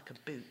wellies, so they're like a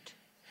boot.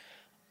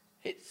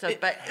 They're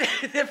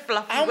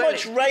fluffy How wellies.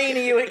 much rain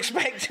are you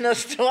expecting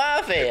us to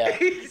have here?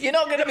 You're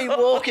not going to be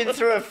walking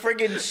through a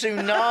frigging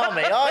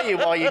tsunami, are you,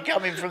 while you're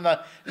coming from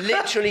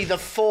literally the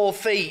 4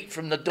 feet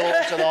from the door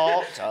to the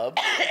hot tub?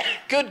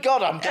 Good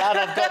God, I'm glad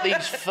I've got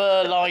these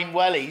fur-lined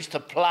wellies to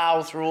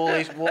plough through all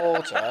this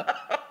water.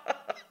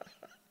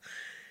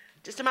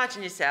 Just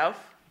imagine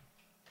yourself.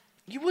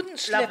 You wouldn't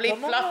slip Lovely, them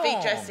fluffy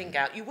on. dressing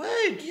gown. You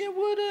would. You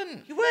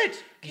wouldn't. You would.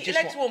 Keep your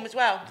legs warm as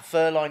well. The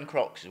fur-lined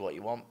Crocs is what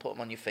you want. Put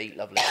them on your feet,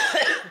 lovely.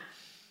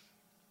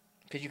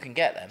 Because you can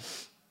get them.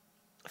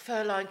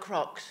 Fur-lined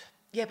Crocs.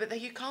 Yeah, but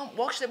you can't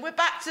wash them. We're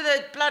back to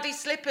the bloody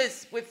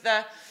slippers with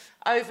the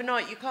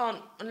overnight. You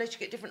can't, unless you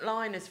get different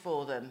liners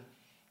for them.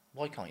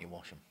 Why can't you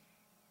wash them?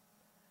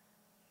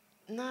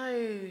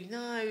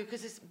 No,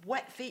 because it's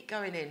wet feet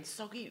going in.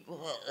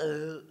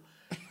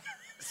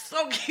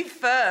 Soggy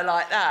fur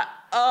like that.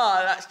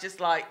 Oh, that's just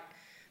like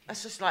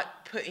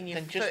putting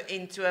your foot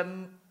into a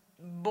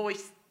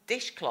moist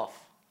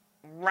dishcloth.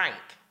 Rank.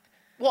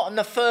 What, and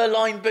the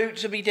fur-lined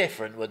boots would be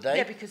different, would they?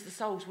 Yeah, because the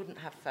soles wouldn't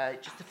have fur,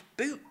 just the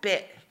boot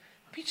bit.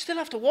 But you'd still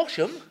have to wash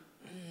them.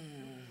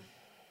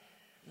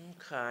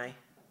 Okay.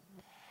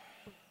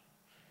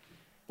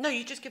 No,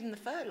 you just give them the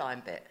fur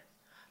line bit.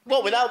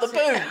 What, without the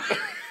boot?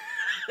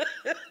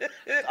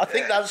 I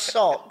think that's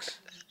socks.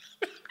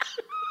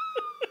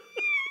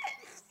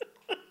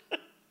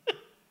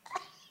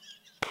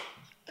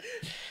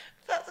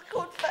 That's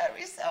called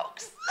fairy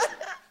socks.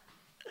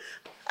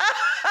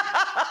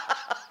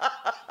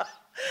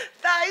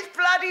 That is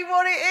bloody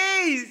what it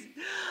is.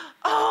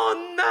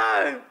 Oh,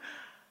 no.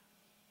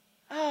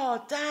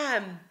 Oh,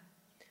 damn.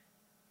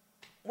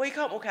 Well, you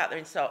can't walk out there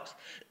in socks.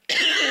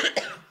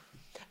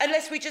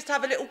 Unless we just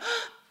have a little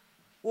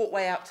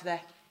walkway out to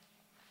there.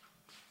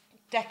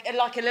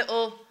 Like a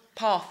little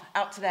path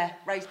out to there,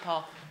 raised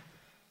path.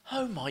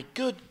 Oh, my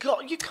good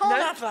God. You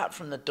can't have that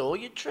from the door.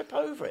 You'd trip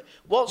over it.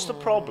 What's the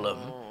problem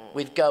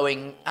with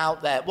going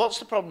out there? What's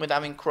the problem with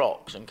having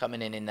Crocs and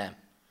coming in them?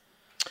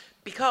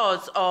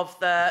 Because of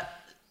the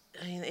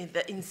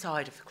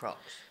inside of the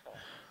Crocs.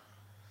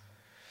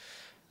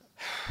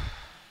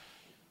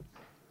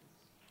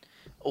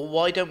 Or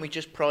why don't we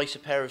just price a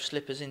pair of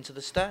slippers into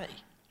the stay?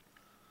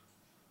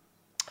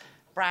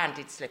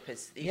 Branded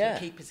slippers that you can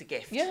keep as a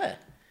gift. Yeah.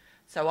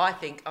 So I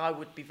think I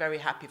would be very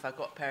happy if I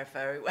got a pair of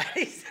furry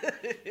wellies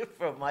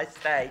from my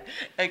stay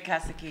at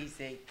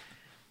Casakisi.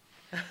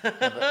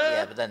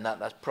 but then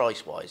that's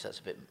price-wise, that's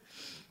a bit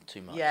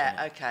too much.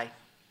 Yeah, okay.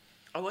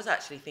 I was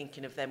actually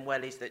thinking of them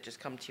wellies that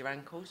just come to your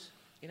ankles.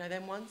 You know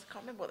them ones? I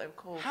can't remember what they were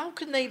called. How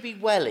can they be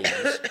wellies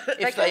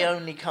if they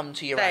only come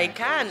to your ankles?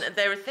 They can.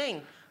 They're a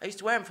thing. I used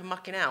to wear them for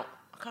mucking out.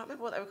 I can't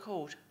remember what they were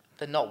called.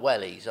 They're not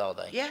wellies, are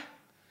they? Yeah.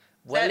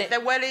 They're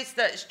wellies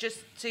that's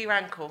just to your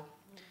ankle.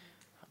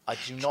 I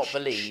do not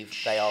believe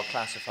they are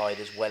classified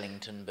as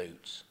Wellington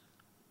boots.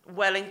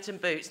 Wellington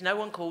boots. No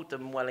one called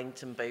them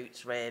Wellington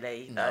boots,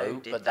 really. No,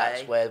 but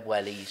that's where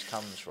wellies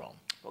comes from.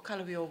 What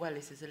colour were your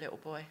wellies as a little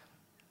boy?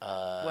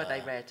 Were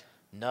they red?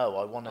 No,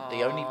 I wanted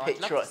the only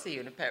picture. I'd love to see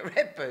you in a pair of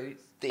red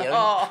boots. The only...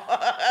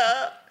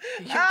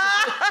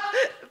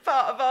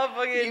 Part of our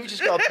fucking... You've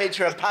just got a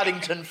picture of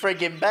Paddington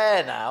friggin'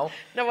 Bear now.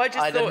 No, I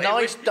had a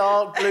nice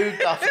dark blue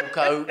duffel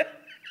coat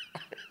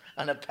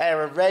and a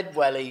pair of red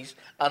wellies,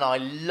 and I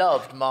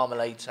loved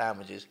marmalade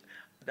sandwiches.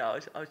 No,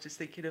 I was just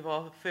thinking of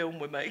our film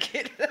we're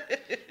making.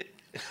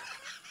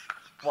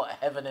 What,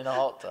 Heaven in a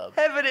Hot Tub?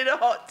 Heaven in a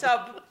Hot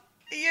Tub.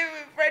 You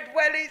with red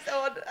wellies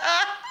on.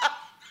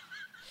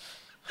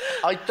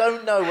 I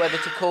don't know whether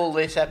to call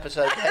this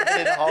episode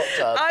Heaven in a Hot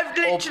Tub I've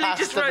literally or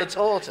Pasta just wrote... the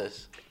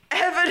Tortoise.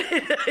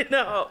 Heaven in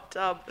a Hot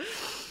Tub.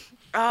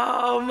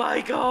 Oh,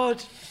 my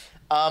God.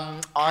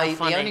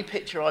 The only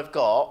picture I've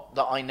got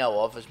that I know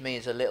of, as me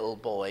as a little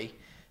boy,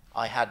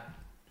 I had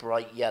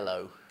bright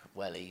yellow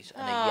wellies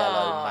and a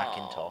yellow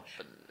Macintosh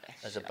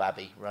as a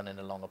babby running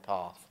along a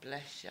path.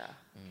 Bless you.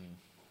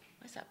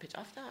 Where's that picture?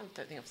 I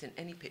don't think I've seen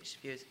any pictures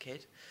of you as a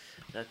kid.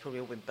 They've probably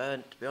all been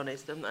burnt, to be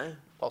honest, haven't they?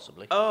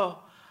 Possibly. Oh,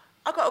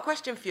 I've got a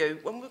question for you.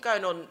 When we were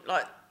going on,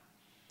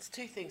 there's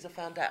 2 things I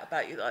found out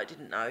about you that I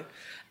didn't know.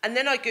 And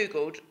then I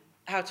Googled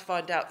how to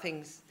find out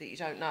things that you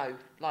don't know,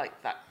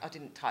 like that. I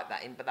didn't type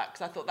that in, but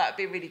because I thought that would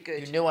be really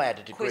good. You knew I had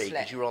a degree Quizlet.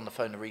 because you were on the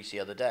phone to Reese the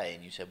other day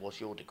and you said, "What's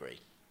your degree?"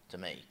 to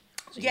me.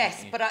 So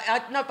yes, but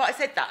I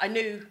said that.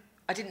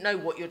 I didn't know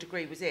what your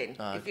degree was in.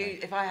 Oh, okay.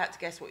 If I had to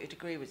guess what your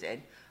degree was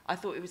in, I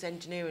thought it was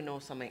engineering or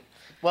something.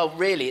 Well,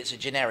 really, it's a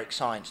generic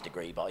science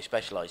degree, but I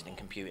specialised in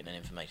computing and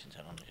information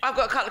technology. I've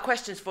got a couple of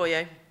questions for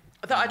you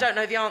that I don't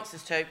know the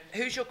answers to.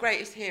 Who's your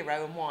greatest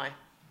hero and why?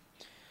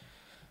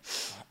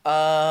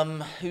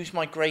 Who's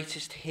my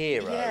greatest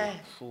hero? Yeah.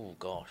 Oh,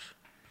 gosh.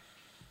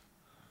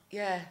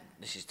 Yeah.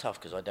 This is tough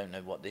because I don't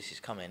know what this is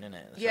coming, isn't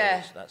it? So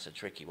Yeah. that's a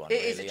tricky one.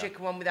 It is a tricky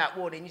one without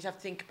warning. You just have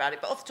to think about it.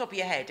 But off the top of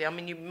your head, I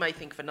mean, you may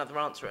think of another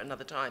answer at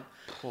another time.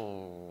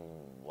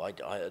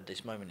 At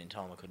this moment in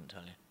time, I couldn't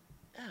tell you.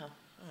 Oh, all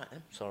right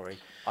then. Sorry.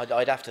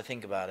 I'd have to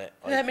think about it.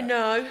 Let me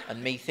know.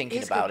 And me thinking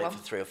Here's a about good it one.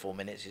 for 3 or 4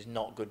 minutes is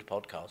not good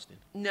podcasting.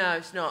 No,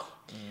 it's not.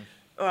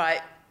 All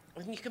right.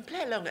 You can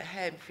play along at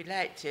home if you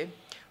like to.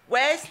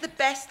 Where's the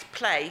best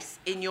place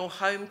in your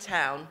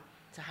hometown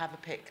to have a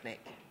picnic?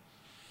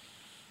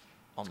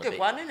 On It's the a good beach.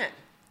 one, isn't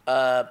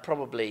it?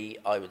 Probably,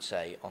 I would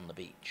say, on the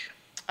beach.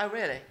 Oh,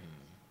 really?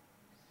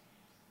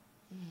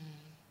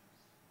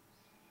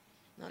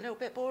 Not a little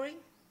bit boring?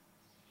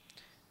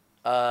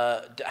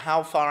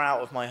 How far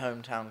out of my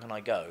hometown can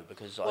I go?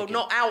 Because Well,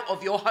 not out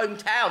of your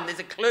hometown. There's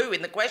a clue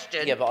in the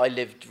question. Yeah, but I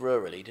lived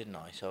rurally, didn't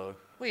I? So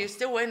Well, you're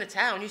still in a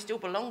town. You still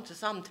belong to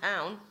some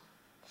town.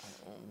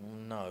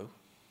 no.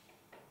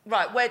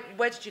 Right,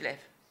 where did you live?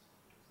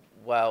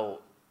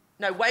 Well,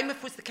 No,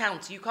 Weymouth was the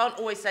county. You can't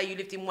always say you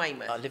lived in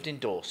Weymouth. I lived in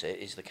Dorset,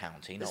 is the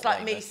county, It's not like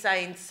Weymouth. me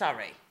saying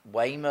Surrey.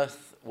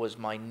 Weymouth was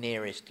my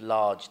nearest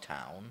large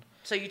town,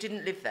 So you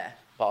didn't live there?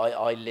 but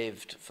I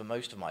lived, for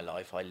most of my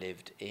life, I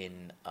lived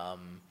in, I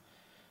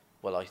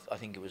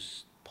think it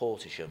was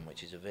Portisham,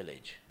 which is a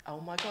village.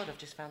 Oh my God, I've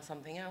just found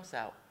something else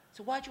out.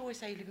 So why do you always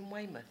say you live in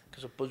Weymouth?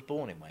 Because I was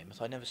born in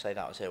Weymouth. I never say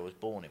that, I say I was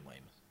born in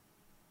Weymouth.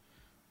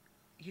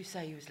 You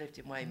say you was lived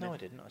in Weymouth. No, I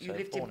didn't. I You said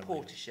lived in born in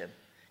Weymouth. Portisham.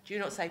 Do you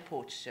not say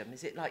Portisham?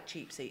 Is it like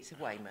cheap seats of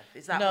Weymouth?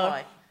 Is that No.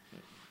 why?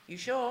 You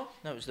sure?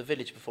 No, it was the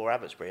village before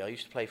Abbotsbury. I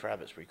used to play for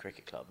Abbotsbury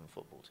Cricket Club and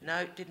football team.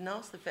 No, didn't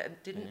ask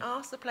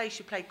the place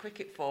you played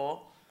cricket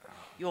for.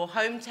 Your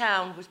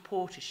hometown was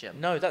Portisham.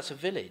 No, that's a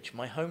village.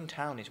 My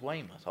hometown is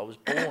Weymouth. I was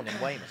born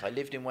in Weymouth. I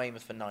lived in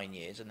Weymouth for 9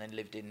 years and then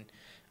lived in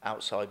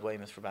outside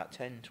Weymouth for about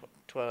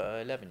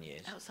 11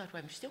 years. Outside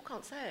Weymouth, you still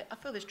can't say it. I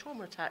feel there's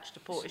trauma attached to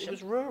It Portisham.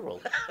 was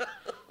rural.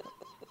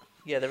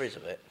 Yeah, there is a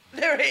bit.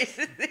 There is.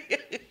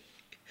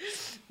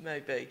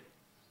 Maybe.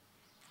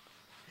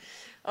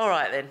 All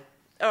right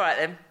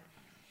then.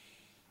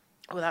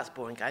 Well, that's a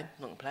boring game. I'm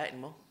not going to play it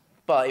anymore.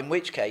 But in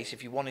which case,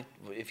 if you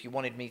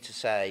wanted me to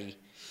say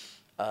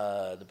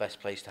the best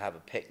place to have a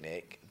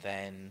picnic,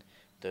 then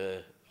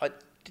did I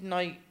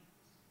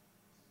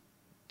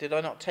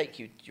not take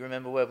you? Do you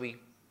remember where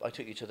I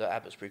took you to the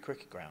Abbotsbury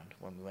Cricket Ground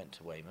when we went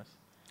to Weymouth?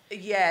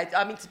 Yeah,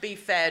 I mean, to be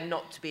fair,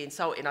 not to be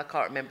insulting, I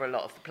can't remember a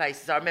lot of the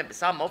places. I remember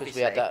some, Because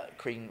obviously.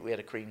 we had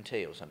a cream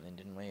tea or something,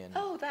 didn't we? And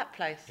Oh, that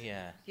place.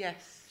 yeah.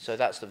 Yes. So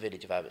that's the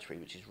village of Abbotsbury,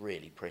 which is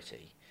really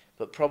pretty.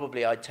 But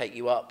probably I'd take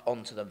you up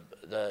onto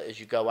the as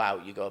you go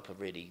out, you go up a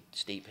really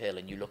steep hill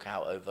and you look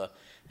out over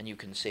and you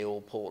can see all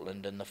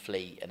Portland and the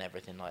Fleet and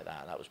everything like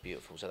that. That was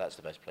beautiful. So that's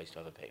the best place to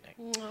have a picnic.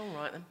 All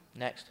right then.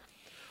 Next.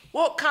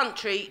 What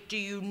country do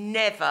you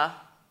never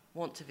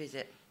want to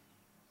visit?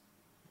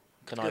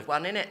 Good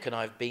one, innit? Can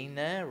I have been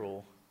there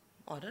or?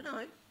 I don't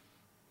know.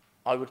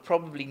 I would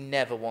probably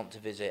never want to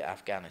visit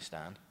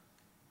Afghanistan.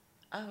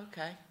 Oh,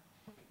 okay.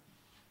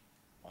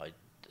 I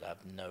have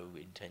no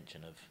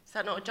intention of. Is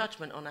that not a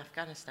judgment on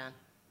Afghanistan?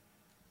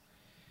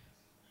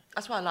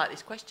 That's why I like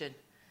this question.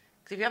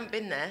 Because if you haven't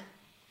been there,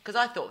 because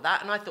I thought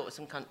that, and I thought of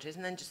some countries,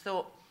 and then just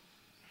thought,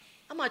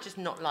 am I just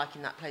not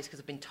liking that place because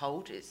I've been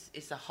told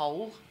it's a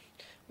hole?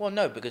 Well,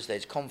 no, because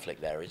there's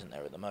conflict there, isn't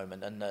there, at the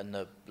moment, and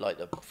the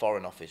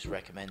Foreign Office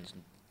recommends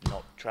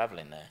not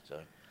travelling there.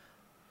 So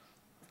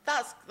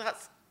That's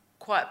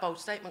quite a bold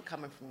statement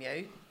coming from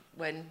you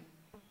when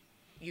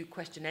you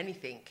question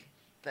anything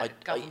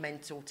that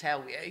governmental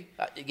tell you.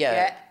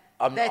 yeah.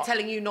 They're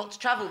telling you not to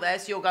travel there,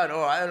 so you're going,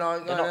 all right.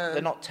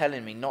 They're not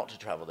telling me not to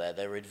travel there.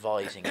 They're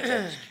advising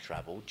against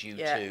travel due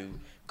to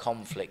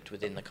conflict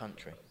within the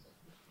country.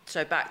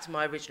 So back to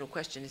my original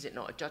question, is it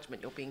not a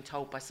judgment you're being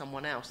told by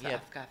someone else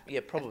that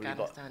probably,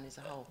 Afghanistan is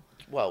a whole?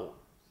 Well,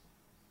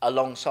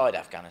 alongside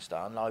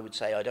Afghanistan, I would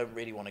say I don't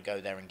really want to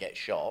go there and get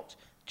shot,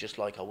 just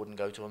like I wouldn't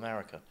go to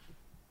America.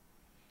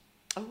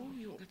 Oh,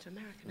 you won't go to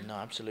America now? No,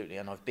 absolutely,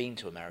 and I've been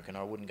to America and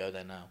I wouldn't go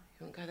there now.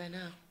 You won't go there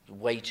now?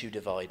 Way too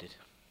divided.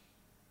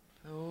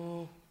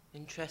 Oh,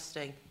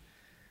 interesting.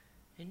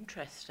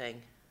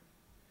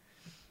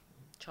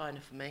 China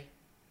for me.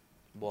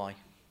 Why?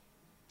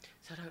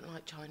 So I don't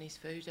like Chinese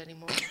food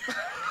anymore.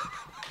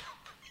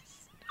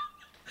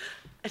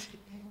 It's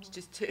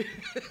just too...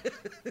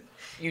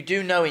 You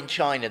do know in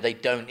China they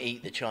don't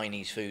eat the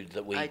Chinese food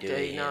that we do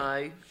here.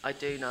 I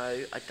do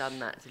know. I've done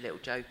that as a little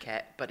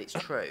jokette, but it's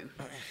true.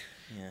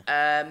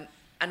 Yeah.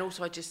 And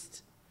also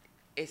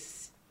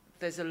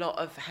there's a lot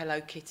of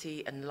Hello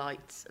Kitty and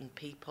lights and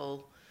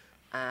people,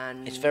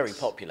 and... It's very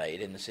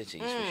populated in the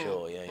cities, for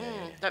sure, yeah.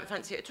 Don't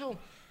fancy it at all.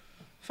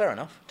 Fair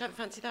enough. Don't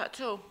fancy that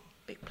at all.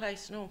 Big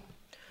place and all.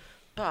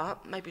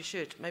 But maybe I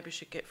should. Maybe I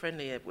should get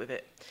friendly with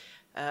it.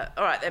 All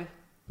right, then.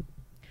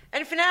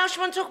 Anything else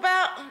you want to talk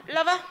about,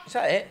 lover? Is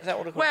that it? Is that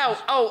what it Well,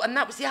 and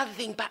that was the other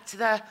thing, back to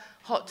the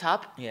hot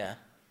tub. Yeah.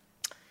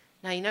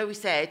 Now, we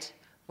said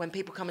when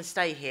people come and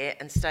stay here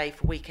and stay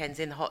for weekends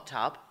in the hot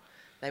tub,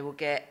 They will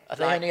get... Are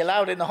they only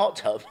allowed in the hot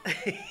tub?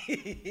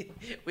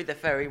 with the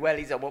furry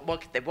wellies on.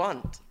 What could they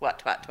want? What,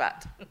 twat,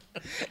 twat.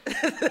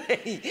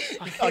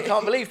 I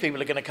can't believe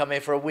people are going to come here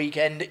for a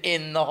weekend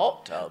in the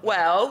hot tub.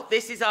 Well,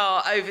 this is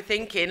our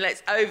overthinking.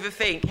 Let's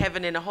overthink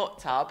heaven in a hot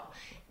tub.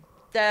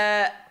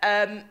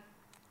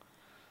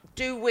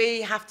 Do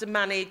we have to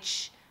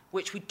manage,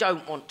 which we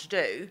don't want to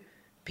do,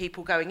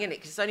 people going in it?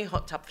 Because it's only a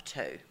hot tub for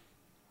two.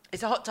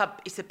 It's a hot tub.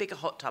 It's a bigger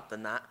hot tub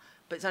than that.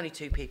 But it's only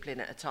two people in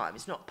at a time.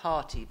 It's not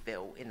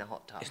Partyville in the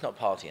hot tub. It's not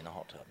Party in the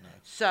hot tub, no.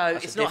 So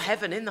it's not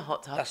Heaven in the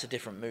hot tub. That's a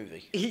different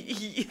movie.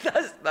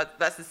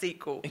 that's the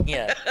sequel.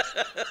 Yeah.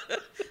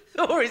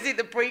 Or is it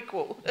the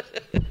prequel?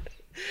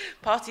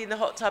 Party in the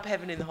hot tub,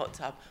 Heaven in the hot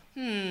tub.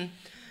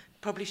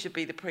 Probably should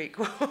be the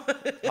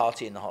prequel.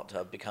 Party in the hot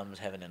tub becomes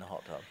Heaven in a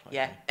hot tub. Okay.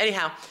 Yeah.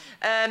 Anyhow.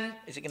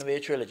 Is it going to be a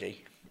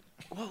trilogy?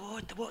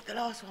 What would the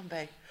last one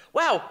be?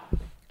 Well...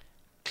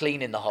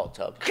 Clean in the hot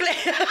tub.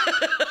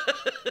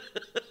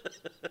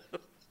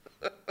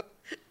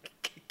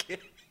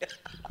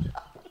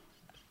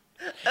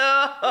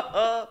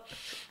 Oh,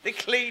 the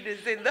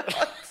cleaners in the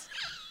hot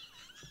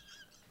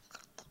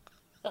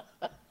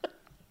tub.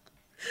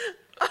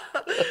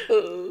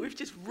 We've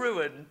just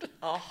ruined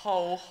our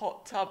whole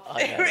hot tub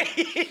theory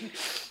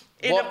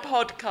in a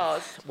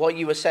podcast. What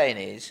you were saying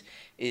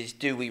is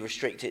do we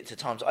restrict it to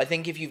times? I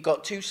think if you've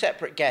got two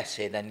separate guests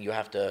here, then you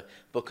have to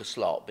book a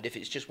slot. But if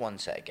it's just one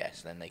set of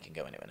guests, then they can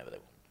go in it whenever they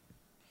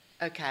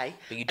want. Okay.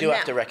 But you do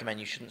have to recommend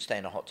you shouldn't stay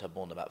in a hot tub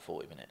more than about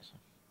 40 minutes.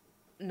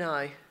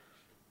 No.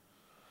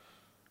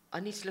 I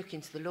need to look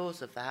into the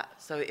laws of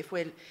that. So if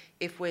we're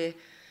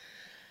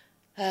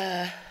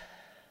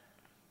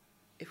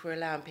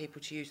allowing people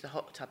to use the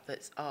hot tub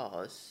that's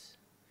ours,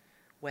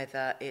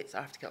 whether it's,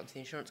 I have to get onto the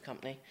insurance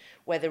company,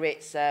 whether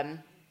it's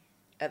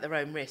at their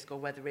own risk or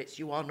whether it's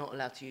you are not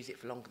allowed to use it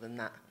for longer than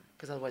that,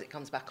 because otherwise it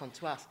comes back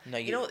onto us. No,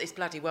 you know what this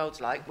bloody world's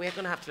like? We're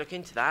going to have to look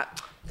into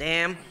that.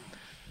 Damn.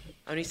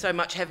 Only so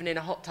much heaven in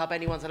a hot tub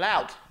anyone's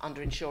allowed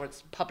under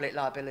insurance public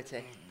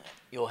liability.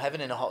 Your heaven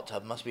in a hot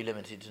tub must be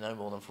limited to no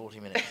more than 40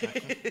 minutes.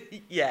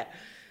 Yeah.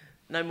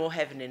 No more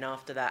heaven in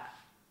after that.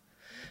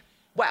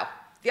 Well,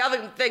 the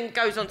other thing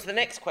goes on to the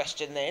next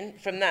question then,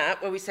 from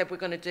that, where we said we're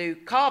going to do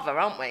Carver,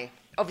 aren't we?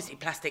 Obviously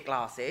plastic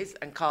glasses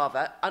and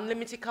Carver.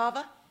 Unlimited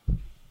Carver?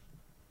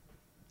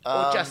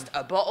 Or just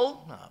a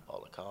bottle? No, a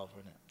bottle of Carver,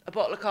 innit? A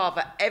bottle of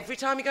Carver every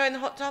time you go in the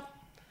hot tub?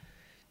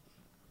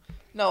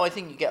 No, I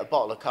think you get a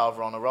bottle of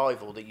Carver on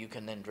arrival that you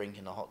can then drink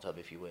in the hot tub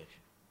if you wish.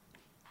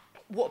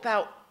 What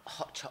about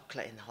hot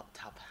chocolate in the hot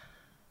tub?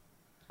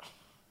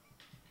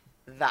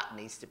 That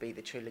needs to be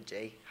the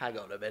trilogy. Hang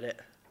on a minute.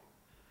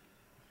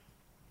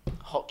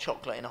 Hot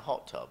chocolate in a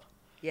hot tub?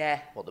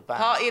 Yeah. What, the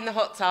band? Party in the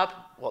hot tub.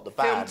 What, the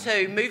band?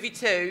 Film 2, movie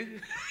 2.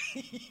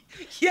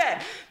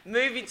 Yeah,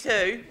 movie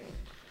 2.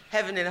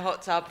 Heaven in a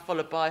hot tub,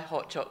 followed by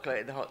hot chocolate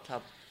in the hot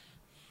tub.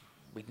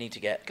 We'd need to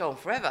get... Go on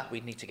forever.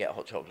 We'd need to get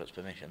Hot Chocolate's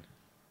permission.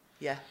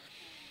 Yeah.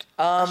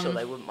 I'm sure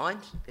they wouldn't mind.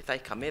 If they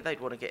come here, they'd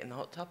want to get in the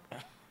hot tub.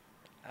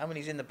 How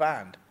many's in the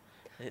band?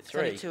 Is it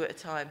 3? It's only 2 at a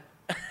time.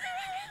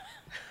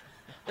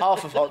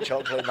 Half of hot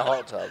chocolate in the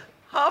hot tub.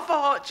 Half a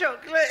hot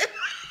chocolate.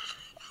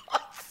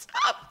 Hot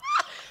tub.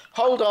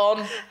 Hold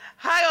on.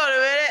 Hang on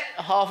a minute.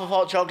 Half of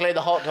hot chocolate in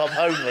the hot tub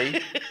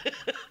only.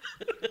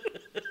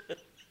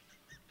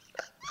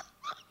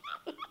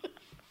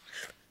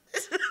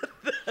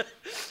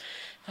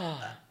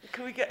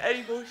 Can we get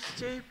any more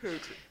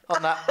stupid?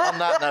 On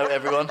that note,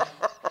 everyone,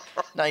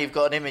 now you've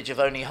got an image of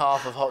only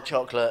half of hot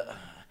chocolate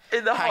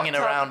hanging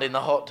around in the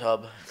hot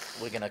tub.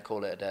 We're going to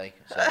call it a day.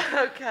 So.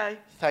 Okay.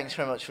 Thanks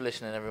very much for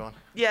listening, everyone.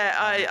 Yeah,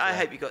 I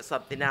hope you got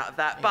something out of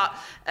that. Yeah.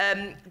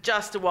 But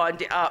just to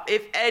wind it up,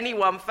 if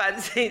anyone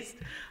fancies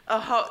a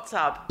hot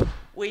tub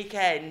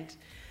weekend,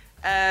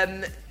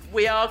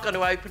 we are going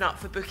to open up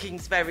for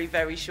bookings very,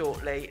 very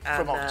shortly.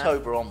 And, from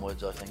October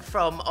onwards, I think.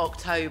 From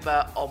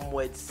October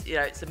onwards. You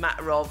know, it's a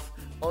matter of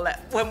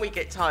when we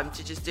get time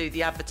to just do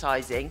the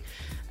advertising,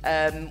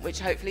 which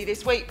hopefully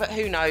this week, but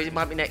who knows, it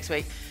might be next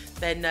week.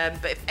 Then,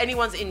 but if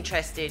anyone's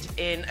interested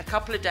in a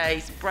couple of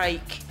days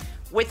break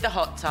with the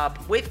hot tub,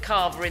 with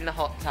Carver in the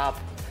hot tub,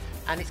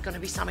 and it's going to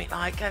be something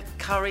like a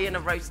curry and a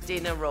roast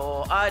dinner,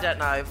 or I don't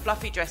know,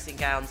 fluffy dressing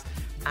gowns,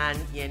 and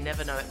you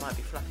never know, it might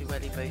be fluffy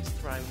welly boots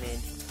thrown in.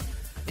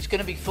 It's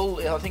going to be full.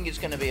 I think it's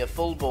going to be a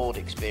full board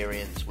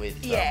experience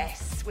with.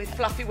 Yes, with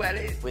fluffy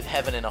wellies. With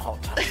heaven in a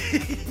hot tub.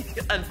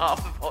 And half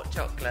of hot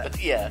chocolate.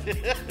 But yeah.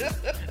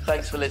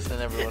 Thanks for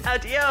listening, everyone.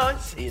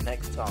 Adios. See you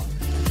next time.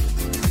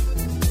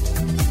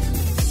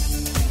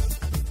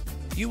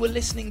 You were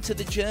listening to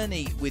The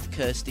Journey with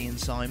Kirsty and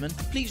Simon.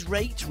 Please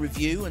rate,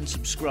 review and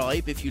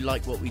subscribe if you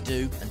like what we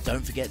do. And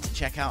don't forget to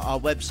check out our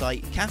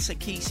website,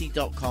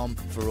 casakisi.com,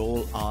 for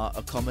all our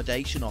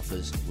accommodation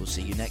offers. We'll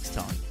see you next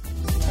time.